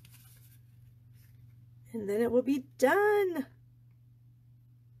 And then it will be done.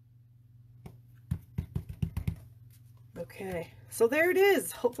 Okay, so there it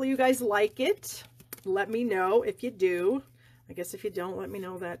is. Hopefully you guys like it. Let me know if you do. I guess if you don't, let me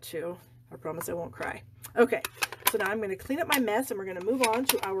know that too. I promise I won't cry. Okay, so now I'm going to clean up my mess and we're going to move on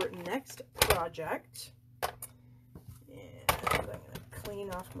to our next project. And I'm going to clean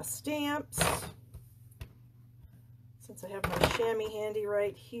off my stamps. Since I have my chamois handy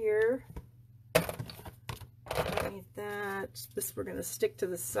right here. I don't need that. This we're going to stick to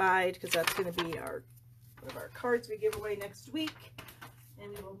the side because that's going to be one of our cards we give away next week.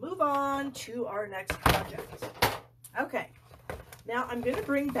 And we will move on to our next project. Okay. Now I'm going to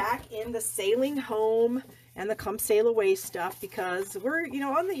bring back in the sailing home and the come sail away stuff because we're,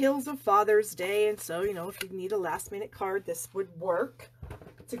 on the heels of Father's Day. And so, if you need a last minute card, this would work.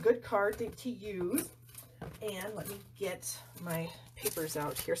 It's a good card to use. And let me get my papers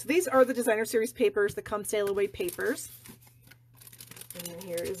out here. So these are the designer series papers, the come sail away papers. And then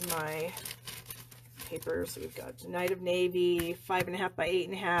here is my papers. So we've got Night of Navy, 5.5 by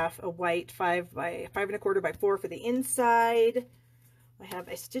 8.5, a white 5 by 5.25 by 4 for the inside. I have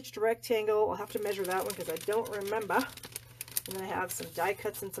a stitched rectangle. I'll have to measure that one because I don't remember. And then I have some die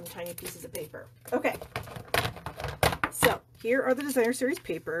cuts and some tiny pieces of paper. Okay. So here are the designer series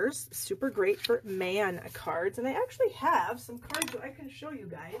papers. Super great for man cards. And I actually have some cards that I can show you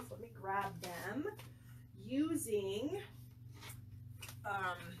guys. Let me grab them using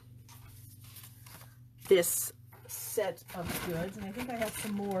this set of goods. And I think I have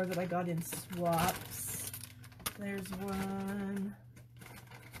some more that I got in swaps. There's one.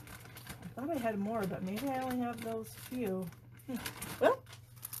 I thought I had more, but maybe I only have those few. Well,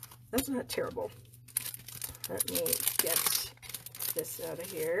 that's not terrible. Let me get this out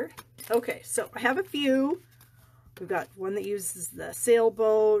of here. Okay, so I have a few. We've got one that uses the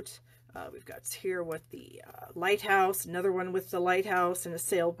sailboat. We've got here with the lighthouse, another one with the lighthouse and a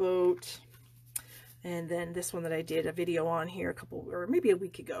sailboat. And then this one that I did a video on here a couple, or maybe a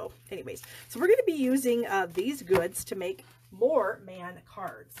week ago. Anyways, so we're going to be using these goods to make more man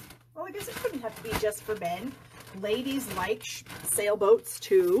cards. Well, I guess it couldn't have to be just for men. Ladies like sailboats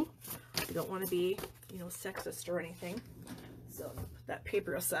too. You don't want to be, you know, sexist or anything. So I'm going to put that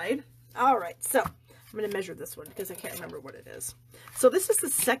paper aside. All right, so I'm going to measure this one because I can't remember what it is. So this is the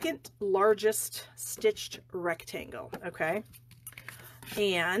second largest stitched rectangle, okay?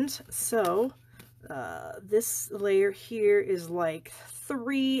 And so this layer here is like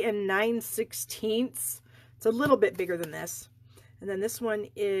 3 9/16. It's a little bit bigger than this. And then this one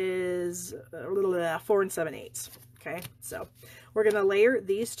is a little 4 7/8. Okay, so we're going to layer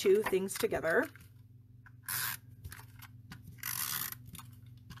these two things together.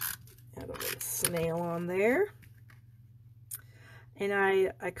 Add a little snail on there. And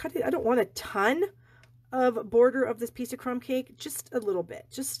I cut it. I don't want a ton of border of this piece of crumb cake, just a little bit,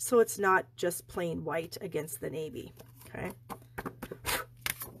 just so it's not just plain white against the navy. Okay.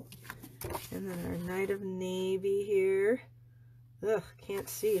 And then our Night of Navy here. Ugh, can't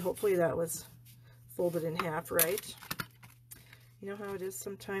see. Hopefully that was folded in half right. You know how it is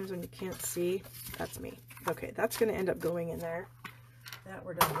sometimes when you can't see? That's me. Okay, that's going to end up going in there. That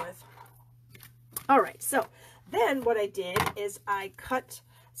we're done with. All right, so then what I did is I cut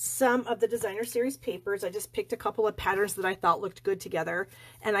some of the designer series papers. I just picked a couple of patterns that I thought looked good together,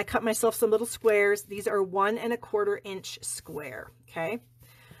 and I cut myself some little squares. These are 1 1/4 inch square, okay?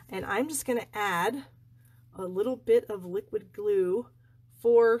 And I'm just going to add a little bit of liquid glue,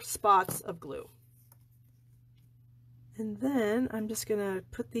 4 spots of glue. And then I'm just going to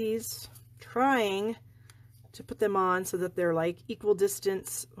put these, trying to put them on so that they're like equal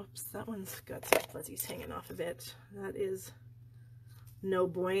distance. Oops, that one's got some fuzzies hanging off of it. That is no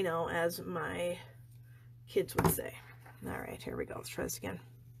bueno, as my kids would say. All right, here we go. Let's try this again.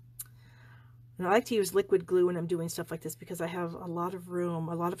 And I like to use liquid glue when I'm doing stuff like this because I have a lot of room,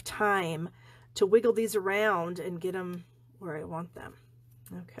 a lot of time to wiggle these around and get them where I want them.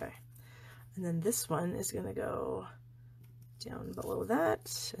 Okay. And then this one is going to go down below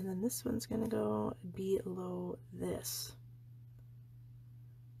that. And then this one's going to go below this.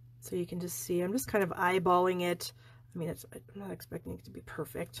 So you can just see, I'm just kind of eyeballing it. I mean, I'm not expecting it to be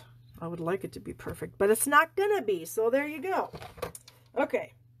perfect. I would like it to be perfect, but it's not gonna be, so there you go.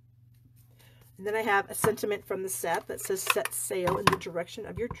 Okay. And then I have a sentiment from the set that says, set sail in the direction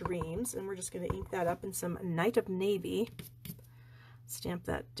of your dreams. And we're just gonna ink that up in some Night of Navy. Stamp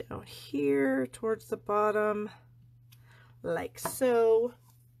that down here towards the bottom, like so.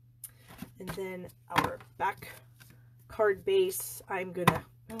 And then our back card base, I'm gonna,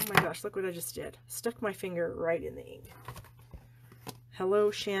 oh my gosh, look what I just did. Stuck my finger right in the ink.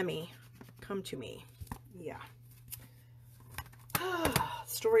 Hello, chamois. Come to me. Yeah.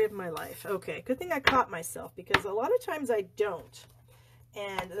 Story of my life. Okay, good thing I caught myself because a lot of times I don't.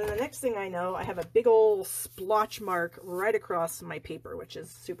 And then the next thing I know, I have a big old splotch mark right across my paper, which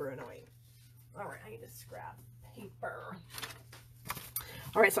is super annoying. All right, I need to scrap paper.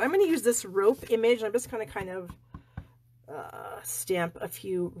 All right, so I'm going to use this rope image. I'm just going to kind of stamp a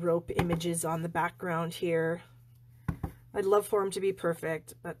few rope images on the background here. I'd love for them to be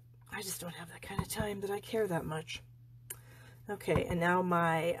perfect, but I just don't have that kind of time that I care that much. Okay, and now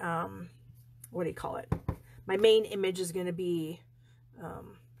my, what do you call it? My main image is going to be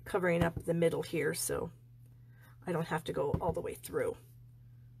covering up the middle here, so I don't have to go all the way through.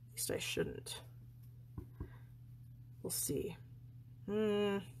 At least I shouldn't. We'll see.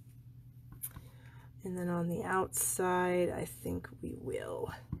 And then on the outside, I think we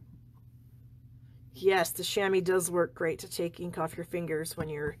will. Yes, the chamois does work great to take ink off your fingers when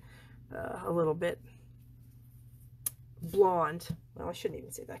you're a little bit blonde. Well, I shouldn't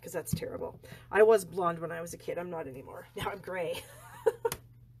even say that because that's terrible. I was blonde when I was a kid. I'm not anymore. Now I'm gray.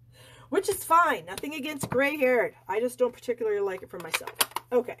 Which is fine. Nothing against gray-haired. I just don't particularly like it for myself.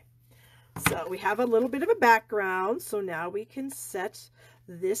 Okay. So we have a little bit of a background. So now we can set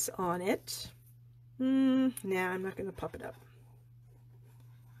this on it. Nah, I'm not going to puff it up.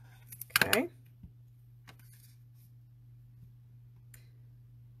 Okay.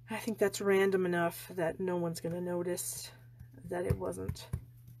 I think that's random enough that no one's going to notice that it wasn't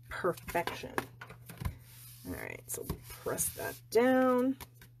perfection. All right, so we'll press that down.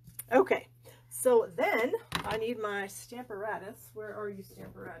 Okay, So then I need my Stamparatus. Where are you,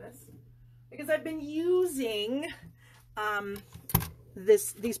 Stamparatus? Because I've been using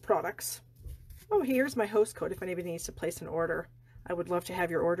these products. Oh, here's my host code if anybody needs to place an order. I would love to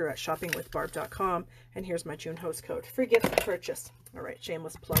have your order at shoppingwithbarb.com. And here's my June host code. Free gift purchase. All right,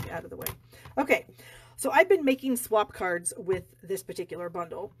 shameless plug out of the way. Okay, so I've been making swap cards with this particular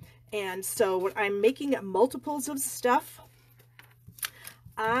bundle. And so when I'm making multiples of stuff,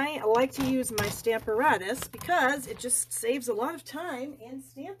 I like to use my Stamparatus because it just saves a lot of time in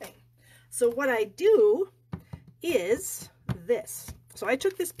stamping. So what I do is this. So I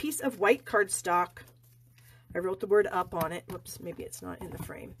took this piece of white cardstock. I wrote the word up on it. Whoops, maybe it's not in the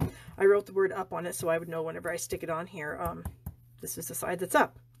frame. I wrote the word up on it so I would know whenever I stick it on here. This is the side that's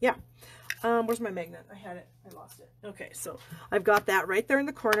up. Yeah. Where's my magnet? I had it. I lost it. Okay, so I've got that right there in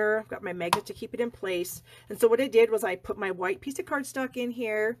the corner. I've got my magnet to keep it in place. And so what I did was I put my white piece of cardstock in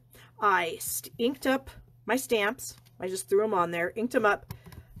here. I inked up my stamps. I just threw them on there, inked them up,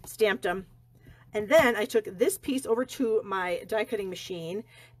 stamped them. And then I took this piece over to my die cutting machine,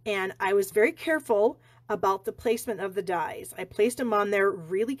 and I was very careful about the placement of the dies. I placed them on there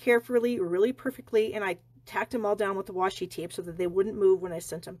really carefully, really perfectly, and I tacked them all down with the washi tape so that they wouldn't move when I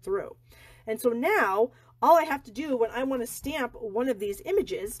sent them through. And so now all I have to do when I want to stamp one of these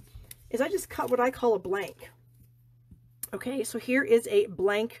images is I just cut what I call a blank. Okay, so here is a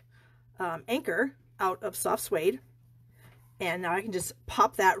blank anchor out of soft suede, and now I can just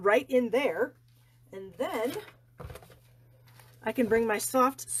pop that right in there. And then I can bring my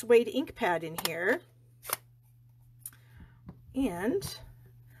soft suede ink pad in here, and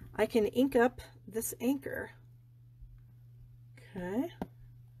I can ink up this anchor. Okay,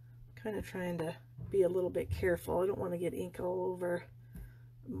 kind of trying to be a little bit careful. I don't want to get ink all over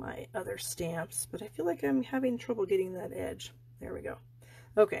my other stamps, but I feel like I'm having trouble getting that edge. There we go.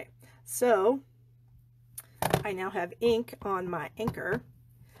 Okay, so I now have ink on my anchor.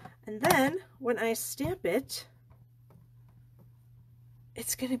 And then when I stamp it,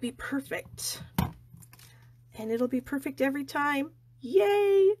 it's going to be perfect. And it'll be perfect every time.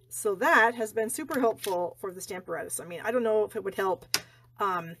 Yay! So that has been super helpful for the Stamparatus. I mean, I don't know if it would help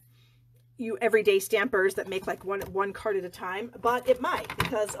you everyday stampers that make like one card at a time, but it might,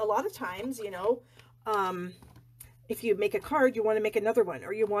 because a lot of times, you know, if you make a card, you want to make another one,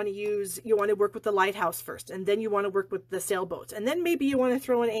 or you want to work with the lighthouse first, and then you want to work with the sailboats, and then maybe you want to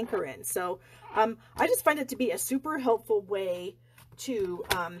throw an anchor in. So I just find it to be a super helpful way to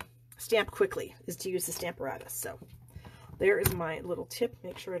stamp quickly, is to use the Stamparatus. So there is my little tip.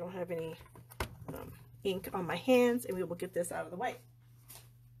 Make sure I don't have any ink on my hands, and we will get this out of the way.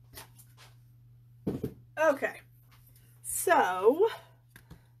 Okay, so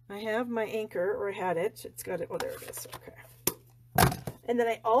I have my anchor, or I had it. It's got it. Oh, there it is. Okay. And then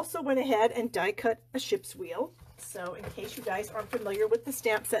I also went ahead and die cut a ship's wheel. So in case you guys aren't familiar with the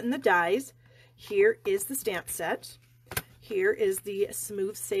stamp set and the dies, here is the stamp set. Here is the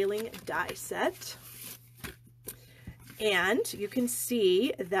smooth sailing die set. And you can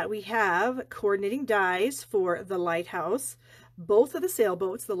see that we have coordinating dies for the lighthouse, both of the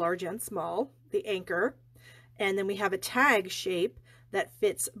sailboats, the large and small, the anchor, and then we have a tag shape that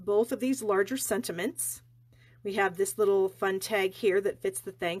fits both of these larger sentiments. We have this little fun tag here that fits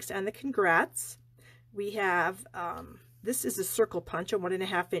the thanks and the congrats. We have, this is a circle punch, a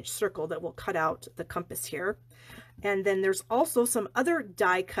 1.5 inch circle that will cut out the compass here. And then there's also some other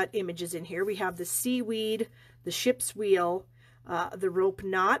die cut images in here. We have the seaweed, the ship's wheel, the rope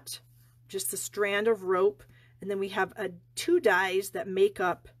knot, just a strand of rope. And then we have two dies that make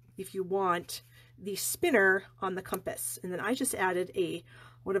up, if you want, the spinner on the compass. And then I just added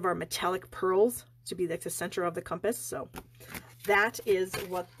one of our metallic pearls to be like the center of the compass. So that is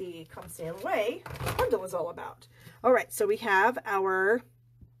what the Come Sail Away bundle is all about. All right, so we have our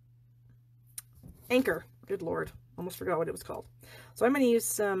anchor. Good Lord, almost forgot what it was called. So I'm going to use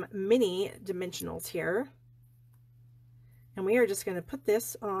some mini dimensionals here. And we are just going to put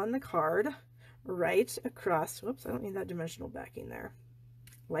this on the card right across. Whoops, I don't need that dimensional backing there.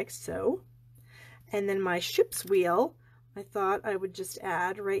 Like so. And then my ship's wheel, I thought I would just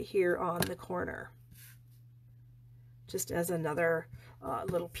add right here on the corner, just as another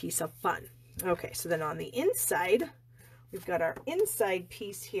little piece of fun. Okay, so then on the inside, we've got our inside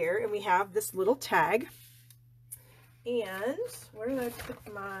piece here, and we have this little tag. And where did I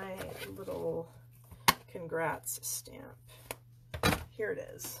put my little congrats stamp? Here it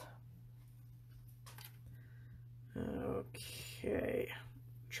is. Okay,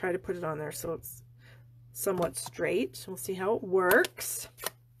 try to put it on there so it's somewhat straight. We'll see how it works.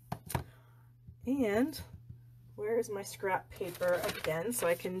 And where is my scrap paper again so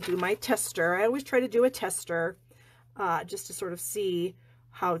I can do my tester. I always try to do a tester just to sort of see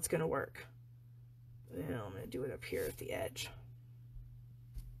how it's going to work. You know, I'm going to do it up here at the edge.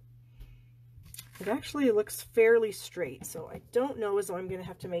 It actually looks fairly straight, so I don't know as though I'm going to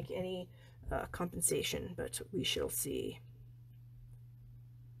have to make any compensation, but we shall see.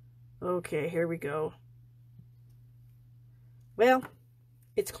 Okay, here we go. Well,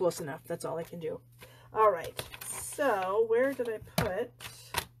 it's close enough. That's all I can do. All right, so where did I put?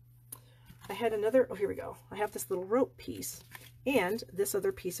 I had another, oh, here we go. I have this little rope piece and this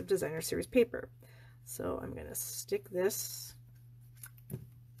other piece of Designer Series paper. So I'm going to stick this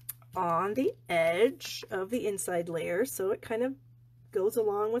on the edge of the inside layer so it kind of goes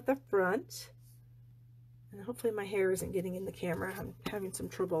along with the front. And hopefully my hair isn't getting in the camera. I'm having some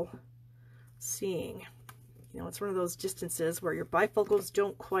trouble seeing. You know, it's one of those distances where your bifocals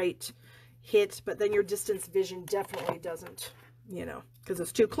don't quite hit, but then your distance vision definitely doesn't, you know, because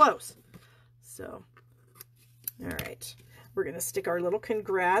it's too close. So, all right. We're going to stick our little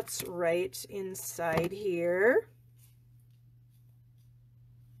congrats right inside here.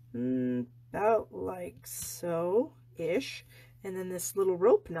 About like so-ish. And then this little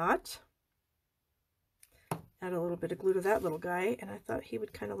rope knot. Add a little bit of glue to that little guy. And I thought he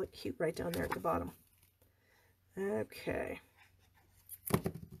would kind of look cute right down there at the bottom. Okay.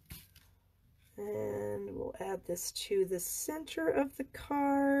 And we'll add this to the center of the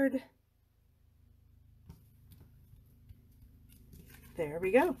card. There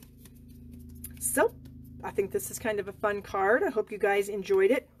we go. So, I think this is kind of a fun card. I hope you guys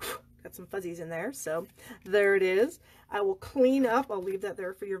enjoyed it. Got some fuzzies in there, so there it is. I will clean up. I'll leave that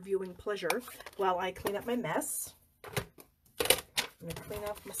there for your viewing pleasure while I clean up my mess. I'm going to clean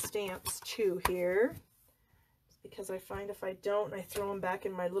off my stamps too here, because I find if I don't, I throw them back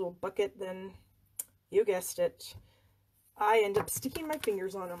in my little bucket, then you guessed it, I end up sticking my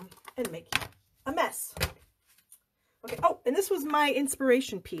fingers on them and making a mess. Okay, oh, and this was my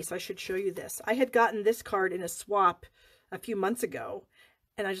inspiration piece. I should show you this. I had gotten this card in a swap a few months ago,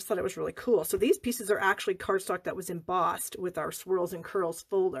 and I just thought it was really cool. So these pieces are actually cardstock that was embossed with our Swirls and Curls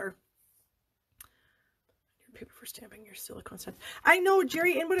folder. Your paper for stamping, your silicone stamp. I know,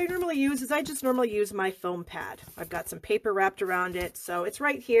 Jerry, and what I normally use is I just normally use my foam pad. I've got some paper wrapped around it, so it's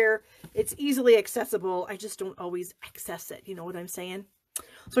right here. It's easily accessible. I just don't always access it. You know what I'm saying?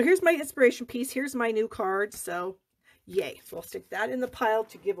 So here's my inspiration piece. Here's my new card, so yay. So I'll stick that in the pile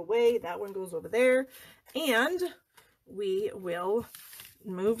to give away. That one goes over there. And we will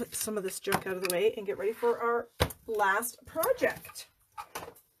move some of this junk out of the way and get ready for our last project.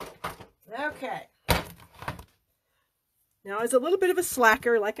 Okay. Now, as a little bit of a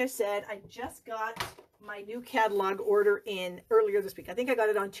slacker, like I said, I just got my new catalog order in earlier this week. I think I got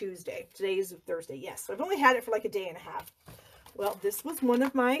it on Tuesday. Today is Thursday. Yes. So I've only had it for like a day and a half. Well, this was one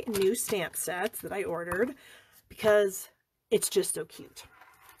of my new stamp sets that I ordered, because it's just so cute.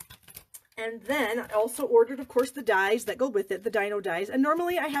 And then I also ordered, of course, the dies that go with it, the Dino dies. And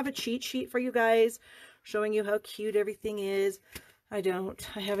normally I have a cheat sheet for you guys showing you how cute everything is. I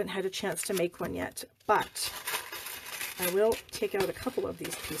haven't had a chance to make one yet, but I will take out a couple of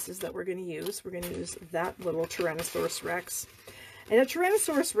these pieces that we're going to use. We're going to use that little Tyrannosaurus Rex. And a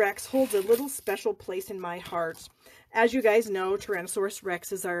Tyrannosaurus Rex holds a little special place in my heart. As you guys know, Tyrannosaurus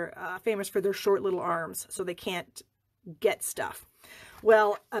Rexes are famous for their short little arms, so they can't get stuff.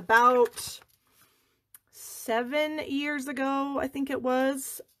 Well, about 7 years ago, I think it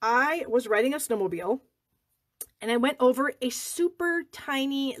was, I was riding a snowmobile, and I went over a super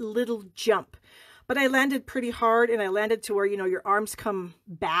tiny little jump. But I landed pretty hard, and I landed to where, you know, your arms come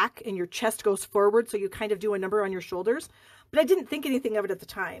back and your chest goes forward, so you kind of do a number on your shoulders. But I didn't think anything of it at the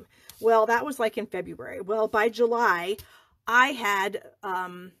time. Well, that was like in February. Well, by July, I had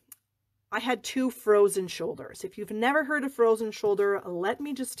 2 frozen shoulders. If you've never heard of frozen shoulder, let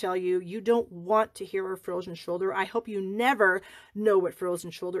me just tell you, you don't want to hear of frozen shoulder. I hope you never know what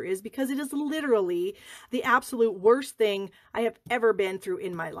frozen shoulder is, because it is literally the absolute worst thing I have ever been through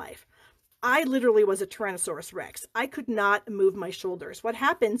in my life. I literally was a Tyrannosaurus Rex. I could not move my shoulders. What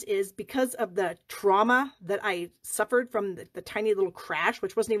happens is, because of the trauma that I suffered from the tiny little crash,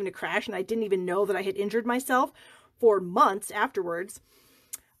 which wasn't even a crash, and I didn't even know that I had injured myself for months afterwards,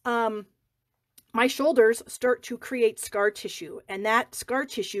 my shoulders start to create scar tissue, and that scar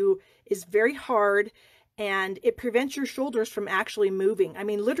tissue is very hard, and it prevents your shoulders from actually moving. I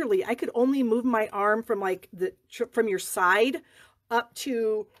mean, literally, I could only move my arm from like from your side up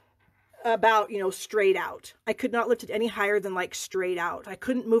to about, you know, straight out. I could not lift it any higher than like straight out. I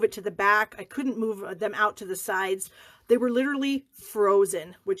couldn't move it to the back. I couldn't move them out to the sides. They were literally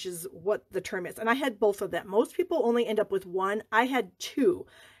frozen, which is what the term is. And I had both of them. Most people only end up with one. I had two.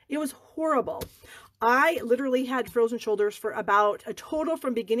 It was horrible. I literally had frozen shoulders for about a total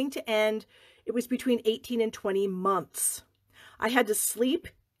from beginning to end. It was between 18 and 20 months. I had to sleep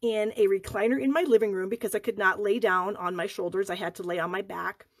in a recliner in my living room because I could not lay down on my shoulders. I had to lay on my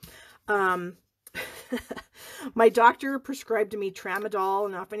back. My doctor prescribed to me tramadol.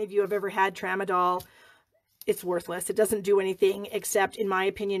 And if any of you have ever had tramadol, it's worthless. It doesn't do anything except, in my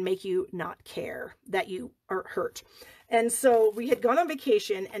opinion, make you not care that you are hurt. And so we had gone on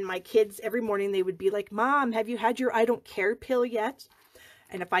vacation, and my kids, every morning, they would be like, Mom, have you had your I don't care pill yet?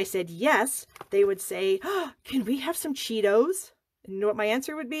 And if I said yes, they would say, oh, can we have some Cheetos? And you know what my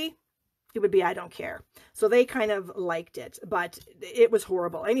answer would be? It would be, I don't care. So they kind of liked it, but it was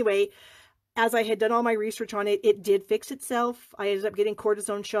horrible. Anyway, as I had done all my research on it, it did fix itself. I ended up getting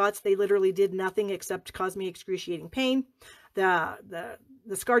cortisone shots. They literally did nothing except cause me excruciating pain. The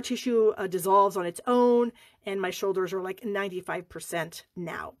scar tissue dissolves on its own, and my shoulders are like 95%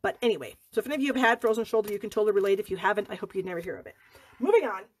 now. But anyway, so if any of you have had frozen shoulder, you can totally relate. If you haven't, I hope you'd never hear of it. Moving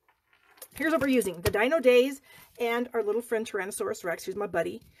on. Here's what we're using. The Dino Days and our little friend Tyrannosaurus Rex, who's my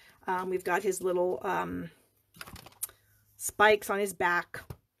buddy. We've got his little spikes on his back.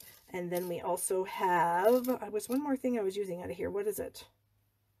 And then we also have, was one more thing I was using out of here. What is it?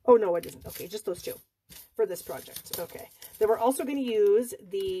 Oh, no, it isn't. Okay, just those two for this project. Okay. Then we're also going to use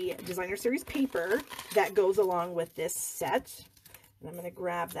the Designer Series paper that goes along with this set. And I'm going to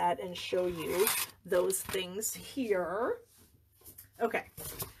grab that and show you those things here. Okay.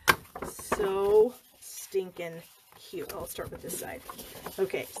 So stinking cute. I'll start with this side.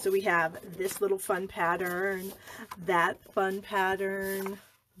 Okay, so we have this little fun pattern, that fun pattern,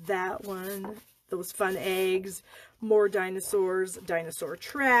 that one, those fun eggs, more dinosaurs, dinosaur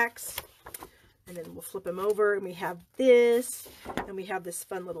tracks, and then we'll flip them over, and we have this, and we have this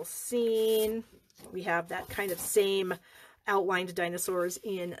fun little scene. We have that kind of same outlined dinosaurs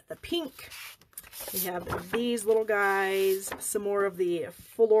in the pink. We have these little guys, some more of the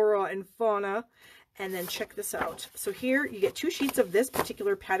flora and fauna, and then check this out. So here you get 2 sheets of this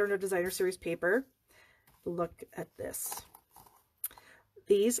particular pattern of Designer Series paper. Look at this.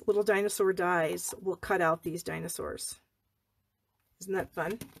 These little dinosaur dies will cut out these dinosaurs. Isn't that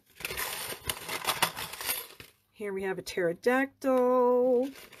fun? Here we have a pterodactyl.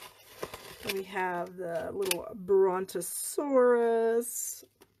 And we have the little brontosaurus.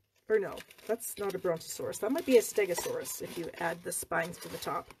 Or no, that's not a brontosaurus. That might be a stegosaurus if you add the spines to the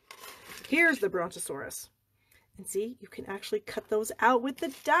top. Here's the brontosaurus. And see, you can actually cut those out with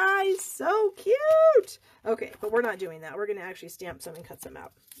the dies. So cute! Okay, but we're not doing that. We're going to actually stamp some and cut some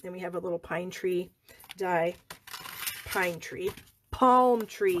out. Then we have a little pine tree die. Pine tree. Palm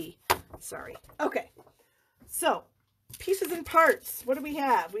tree. Sorry. Okay, so pieces and parts. What do we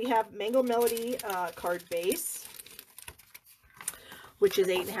have? We have Mango Melody card base, which is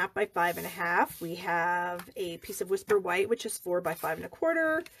 8.5 by 5.5. We have a piece of Whisper White, which is 4 by 5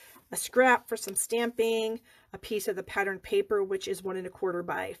 1/4. A scrap for some stamping, a piece of the pattern paper, which is 1 1/4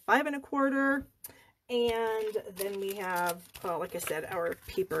 by 5 1/4. And then we have, like I said, our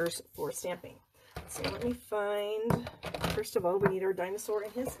papers for stamping. So let me find, first of all, we need our dinosaur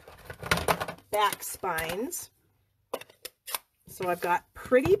and his back spines. So I've got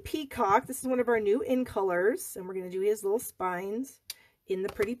Pretty Peacock. This is one of our new in colors, and we're going to do his little spines in the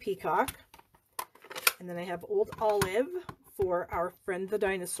Pretty Peacock. And then I have Old Olive for our friend the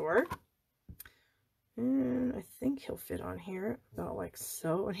dinosaur. And I think he'll fit on here, about like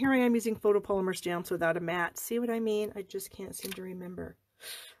so. And here I am using photopolymer stamps without a mat. See what I mean? I just can't seem to remember.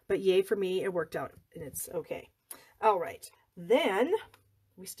 But yay for me, it worked out, and it's okay. All right, then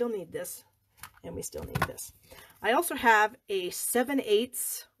we still need this, and we still need this. I also have a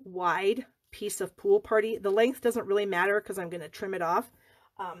 7/8 wide piece of Pool Party. The length doesn't really matter because I'm going to trim it off,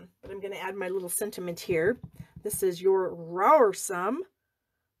 but I'm going to add my little sentiment here. This is your Rawrsome.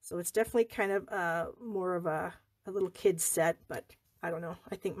 So it's definitely kind of more of a little kid's set, but I don't know.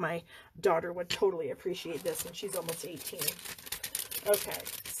 I think my daughter would totally appreciate this, and she's almost 18. Okay,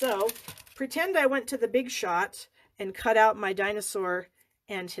 so pretend I went to the Big Shot and cut out my dinosaur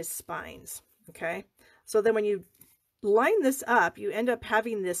and his spines, okay? So then when you line this up, you end up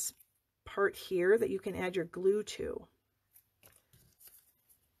having this part here that you can add your glue to.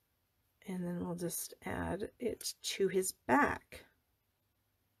 And then we'll just add it to his back.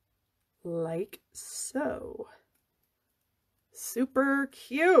 Like so. Super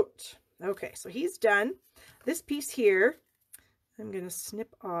cute. Okay, so he's done. This piece here, I'm going to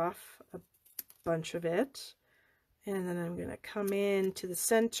snip off a bunch of it. And then I'm going to come in to the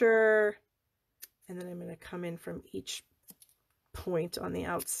center And then I'm going to come in from each point on the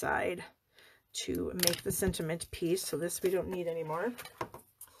outside to make the sentiment piece. So this we don't need anymore.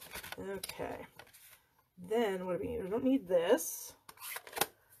 Okay. Then what do we need? We don't need this.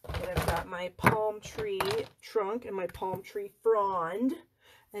 But I've got my palm tree trunk and my palm tree frond.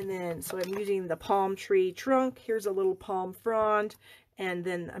 And then, so I'm using the palm tree trunk. Here's a little palm frond. And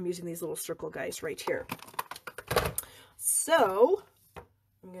then I'm using these little circle guys right here. So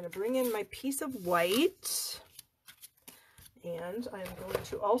I'm going to bring in my piece of white. And I'm going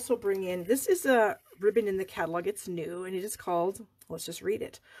to also bring in, this is a ribbon in the catalog. It's new and it is called, let's just read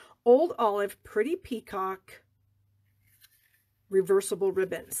it, Old Olive Pretty Peacock Reversible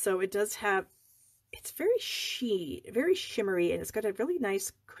Ribbon. So it does have, it's very shimmery, and it's got a really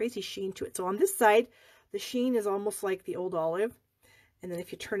nice crazy sheen to it. So on this side, the sheen is almost like the Old Olive. And then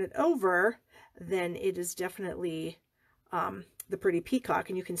if you turn it over, then it is definitely the Pretty Peacock.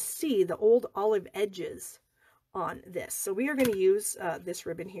 And you can see the Old Olive edges on this. So we are going to use this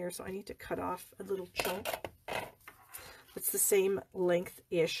ribbon here. So I need to cut off a little chunk. It's the same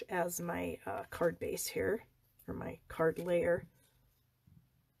length-ish as my card base here, or my card layer.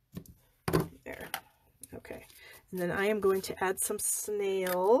 There. Okay. And then I am going to add some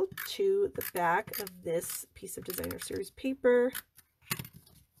snail to the back of this piece of Designer Series paper.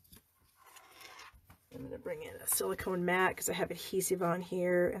 I'm going to bring in a silicone mat because I have adhesive on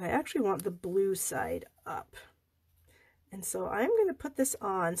here, and I actually want the blue side up. And so I'm going to put this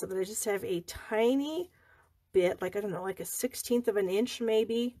on so that I just have a tiny bit, like, I don't know, like a 1/16 of an inch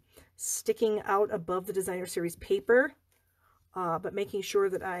maybe, sticking out above the Designer Series paper, but making sure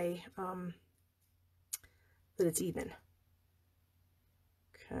that that it's even.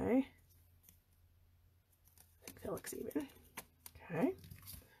 Okay. I think that looks even. Okay.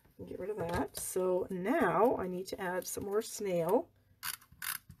 Get rid of that. So now I need to add some more snail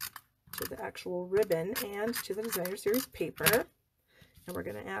to the actual ribbon and to the Designer Series paper. And we're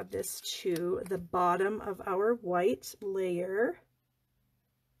going to add this to the bottom of our white layer.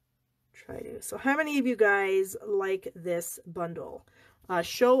 So how many of you guys like this bundle?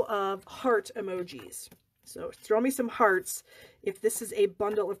 Show of heart emojis. So throw me some hearts if this is a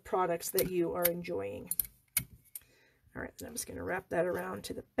bundle of products that you are enjoying. All right, then I'm just going to wrap that around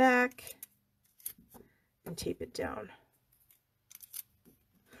to the back and tape it down.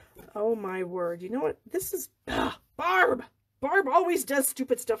 Oh my word. You know what? This is Barb. Barb always does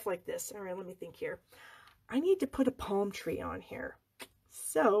stupid stuff like this. All right, let me think here. I need to put a palm tree on here.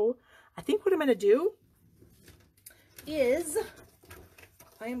 So I think what I'm going to do is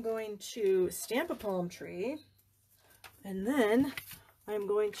I am going to stamp a palm tree, and then I'm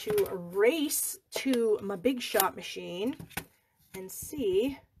going to race to my Big Shot machine and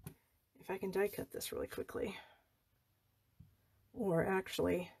see if I can die cut this really quickly. Or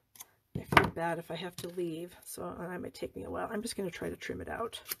actually, I feel bad if I have to leave, so it might take me a while. I'm just going to try to trim it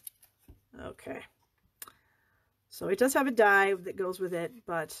out. Okay. So it does have a die that goes with it,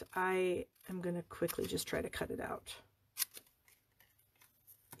 but I am going to quickly just try to cut it out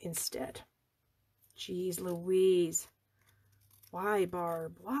instead. Jeez Louise. Why,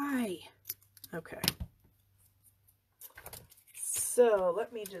 Barb? Why? Okay. So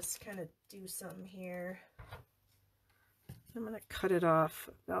let me just kind of do something here. I'm going to cut it off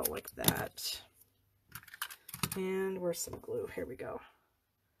about like that. And where's some glue? Here we go.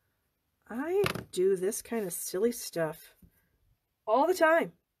 I do this kind of silly stuff all the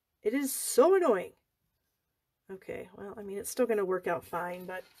time. It is so annoying. Okay, well, I mean, it's still going to work out fine,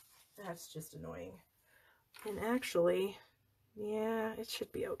 but that's just annoying. And actually, yeah, it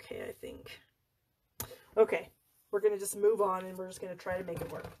should be okay, I think. Okay, we're going to just move on, and we're just going to try to make it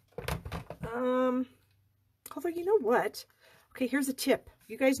work. Although, you know what? Okay, here's a tip.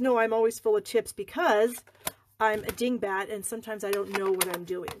 You guys know I'm always full of tips because I'm a dingbat, and sometimes I don't know what I'm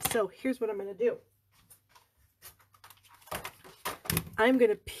doing. So here's what I'm going to do. I'm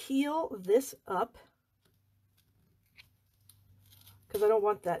going to peel this up because I don't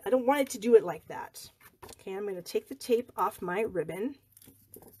want that. I don't want it to do it like that. Okay, I'm going to take the tape off my ribbon.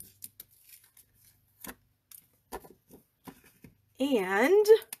 And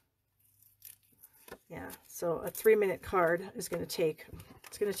yeah, so a 3-minute card is going to take,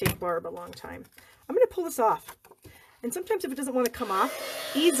 it's going to take Barb a long time. I'm going to pull this off. And sometimes if it doesn't want to come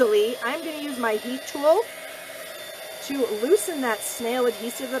off easily, I'm going to use my heat tool to loosen that snail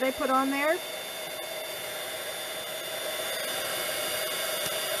adhesive that I put on there.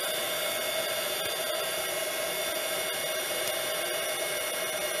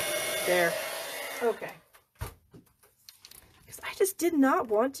 There. Okay. Because I just did not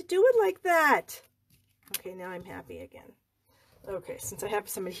want to do it like that. Okay, now I'm happy again. Okay, since I have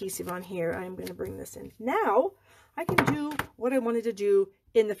some adhesive on here, I'm going to bring this in. Now, I can do what I wanted to do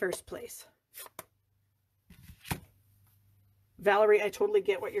in the first place. Valerie, I totally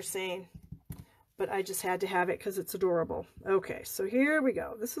get what you're saying, but I just had to have it because it's adorable. Okay, so here we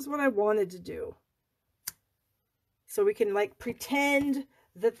go. This is what I wanted to do. So we can like pretend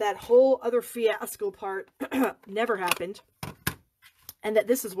that that whole other fiasco part never happened and that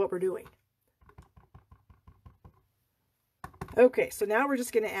this is what we're doing. Okay, so now we're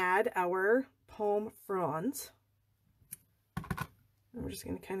just going to add our palm fronds. And we're just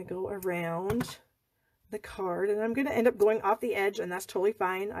going to kind of go around the card, and I'm going to end up going off the edge, and that's totally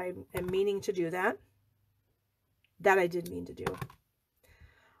fine. I am meaning to do that. That I did mean to do.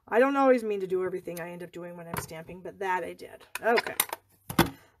 I don't always mean to do everything I end up doing when I'm stamping, but that I did. Okay.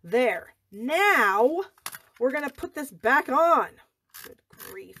 There. Now, we're going to put this back on. Good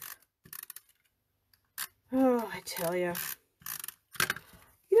grief. Oh, I tell you.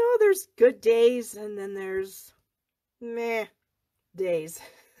 You know, there's good days, and then there's meh days.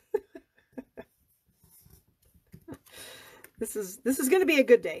 This is going to be a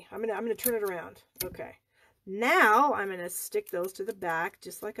good day. I'm going to turn it around. Okay. Now I'm going to stick those to the back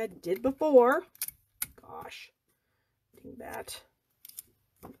just like I did before. Gosh. Dingbat.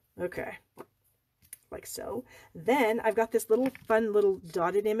 Okay. Like so. Then I've got this little fun little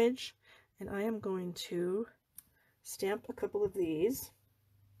dotted image, and I am going to stamp a couple of these.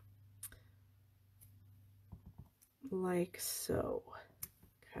 Like so.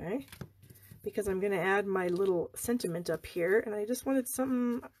 Okay. Because I'm going to add my little sentiment up here, and I just wanted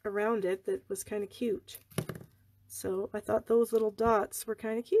something around it that was kind of cute. So I thought those little dots were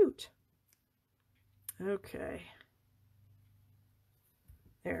kind of cute. Okay.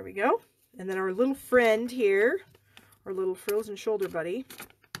 There we go. And then our little friend here, our little frozen shoulder buddy.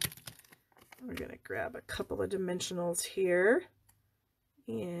 We're going to grab a couple of dimensionals here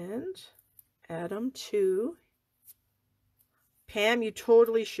and add them to... Pam, you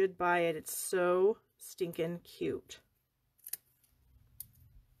totally should buy it. It's so stinking cute.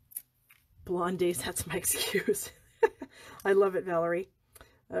 Blonde days, that's my excuse. I love it, Valerie.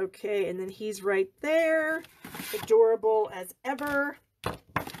 Okay, and then he's right there. Adorable as ever. I'm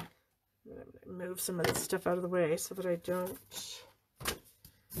going to move some of this stuff out of the way so that I don't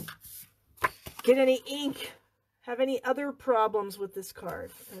get any ink, have any other problems with this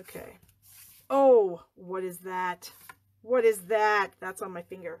card. Okay. Oh, what is that? What is that? That's on my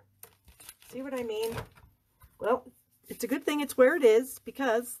finger. See what I mean? Well, it's a good thing it's where it is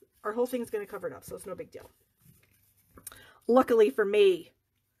because our whole thing's going to cover it up, so it's no big deal. Luckily for me.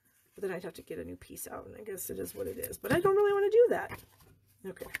 But then I'd have to get a new piece out, and I guess it is what it is. But I don't really want to do that.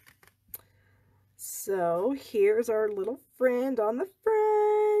 Okay. So here's our little friend on the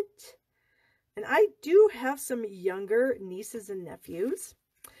front. And I do have some younger nieces and nephews.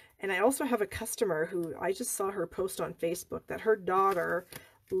 And I also have a customer who I just saw her post on Facebook that her daughter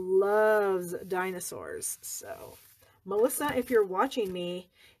loves dinosaurs. So, Melissa, if you're watching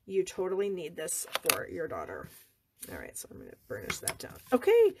me, you totally need this for your daughter. All right, so I'm going to burnish that down.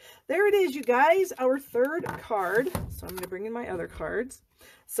 Okay, there it is, you guys, our third card. So I'm going to bring in my other cards.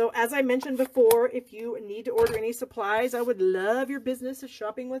 So as I mentioned before, if you need to order any supplies, I would love your business at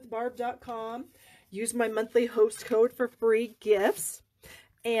shoppingwithbarb.com. Use my monthly host code for free gifts.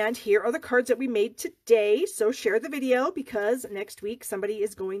 And here are the cards that we made today. So share the video because next week somebody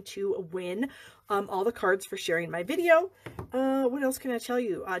is going to win all the cards for sharing my video. What else can I tell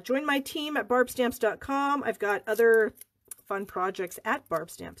you? Join my team at barbstamps.com. I've got other fun projects at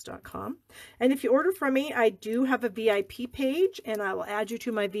barbstamps.com. And if you order from me, I do have a VIP page, and I will add you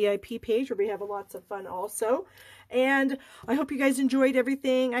to my VIP page where we have lots of fun also. And I hope you guys enjoyed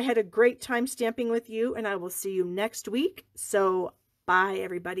everything. I had a great time stamping with you, and I will see you next week. So bye,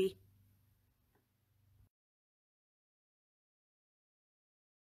 everybody.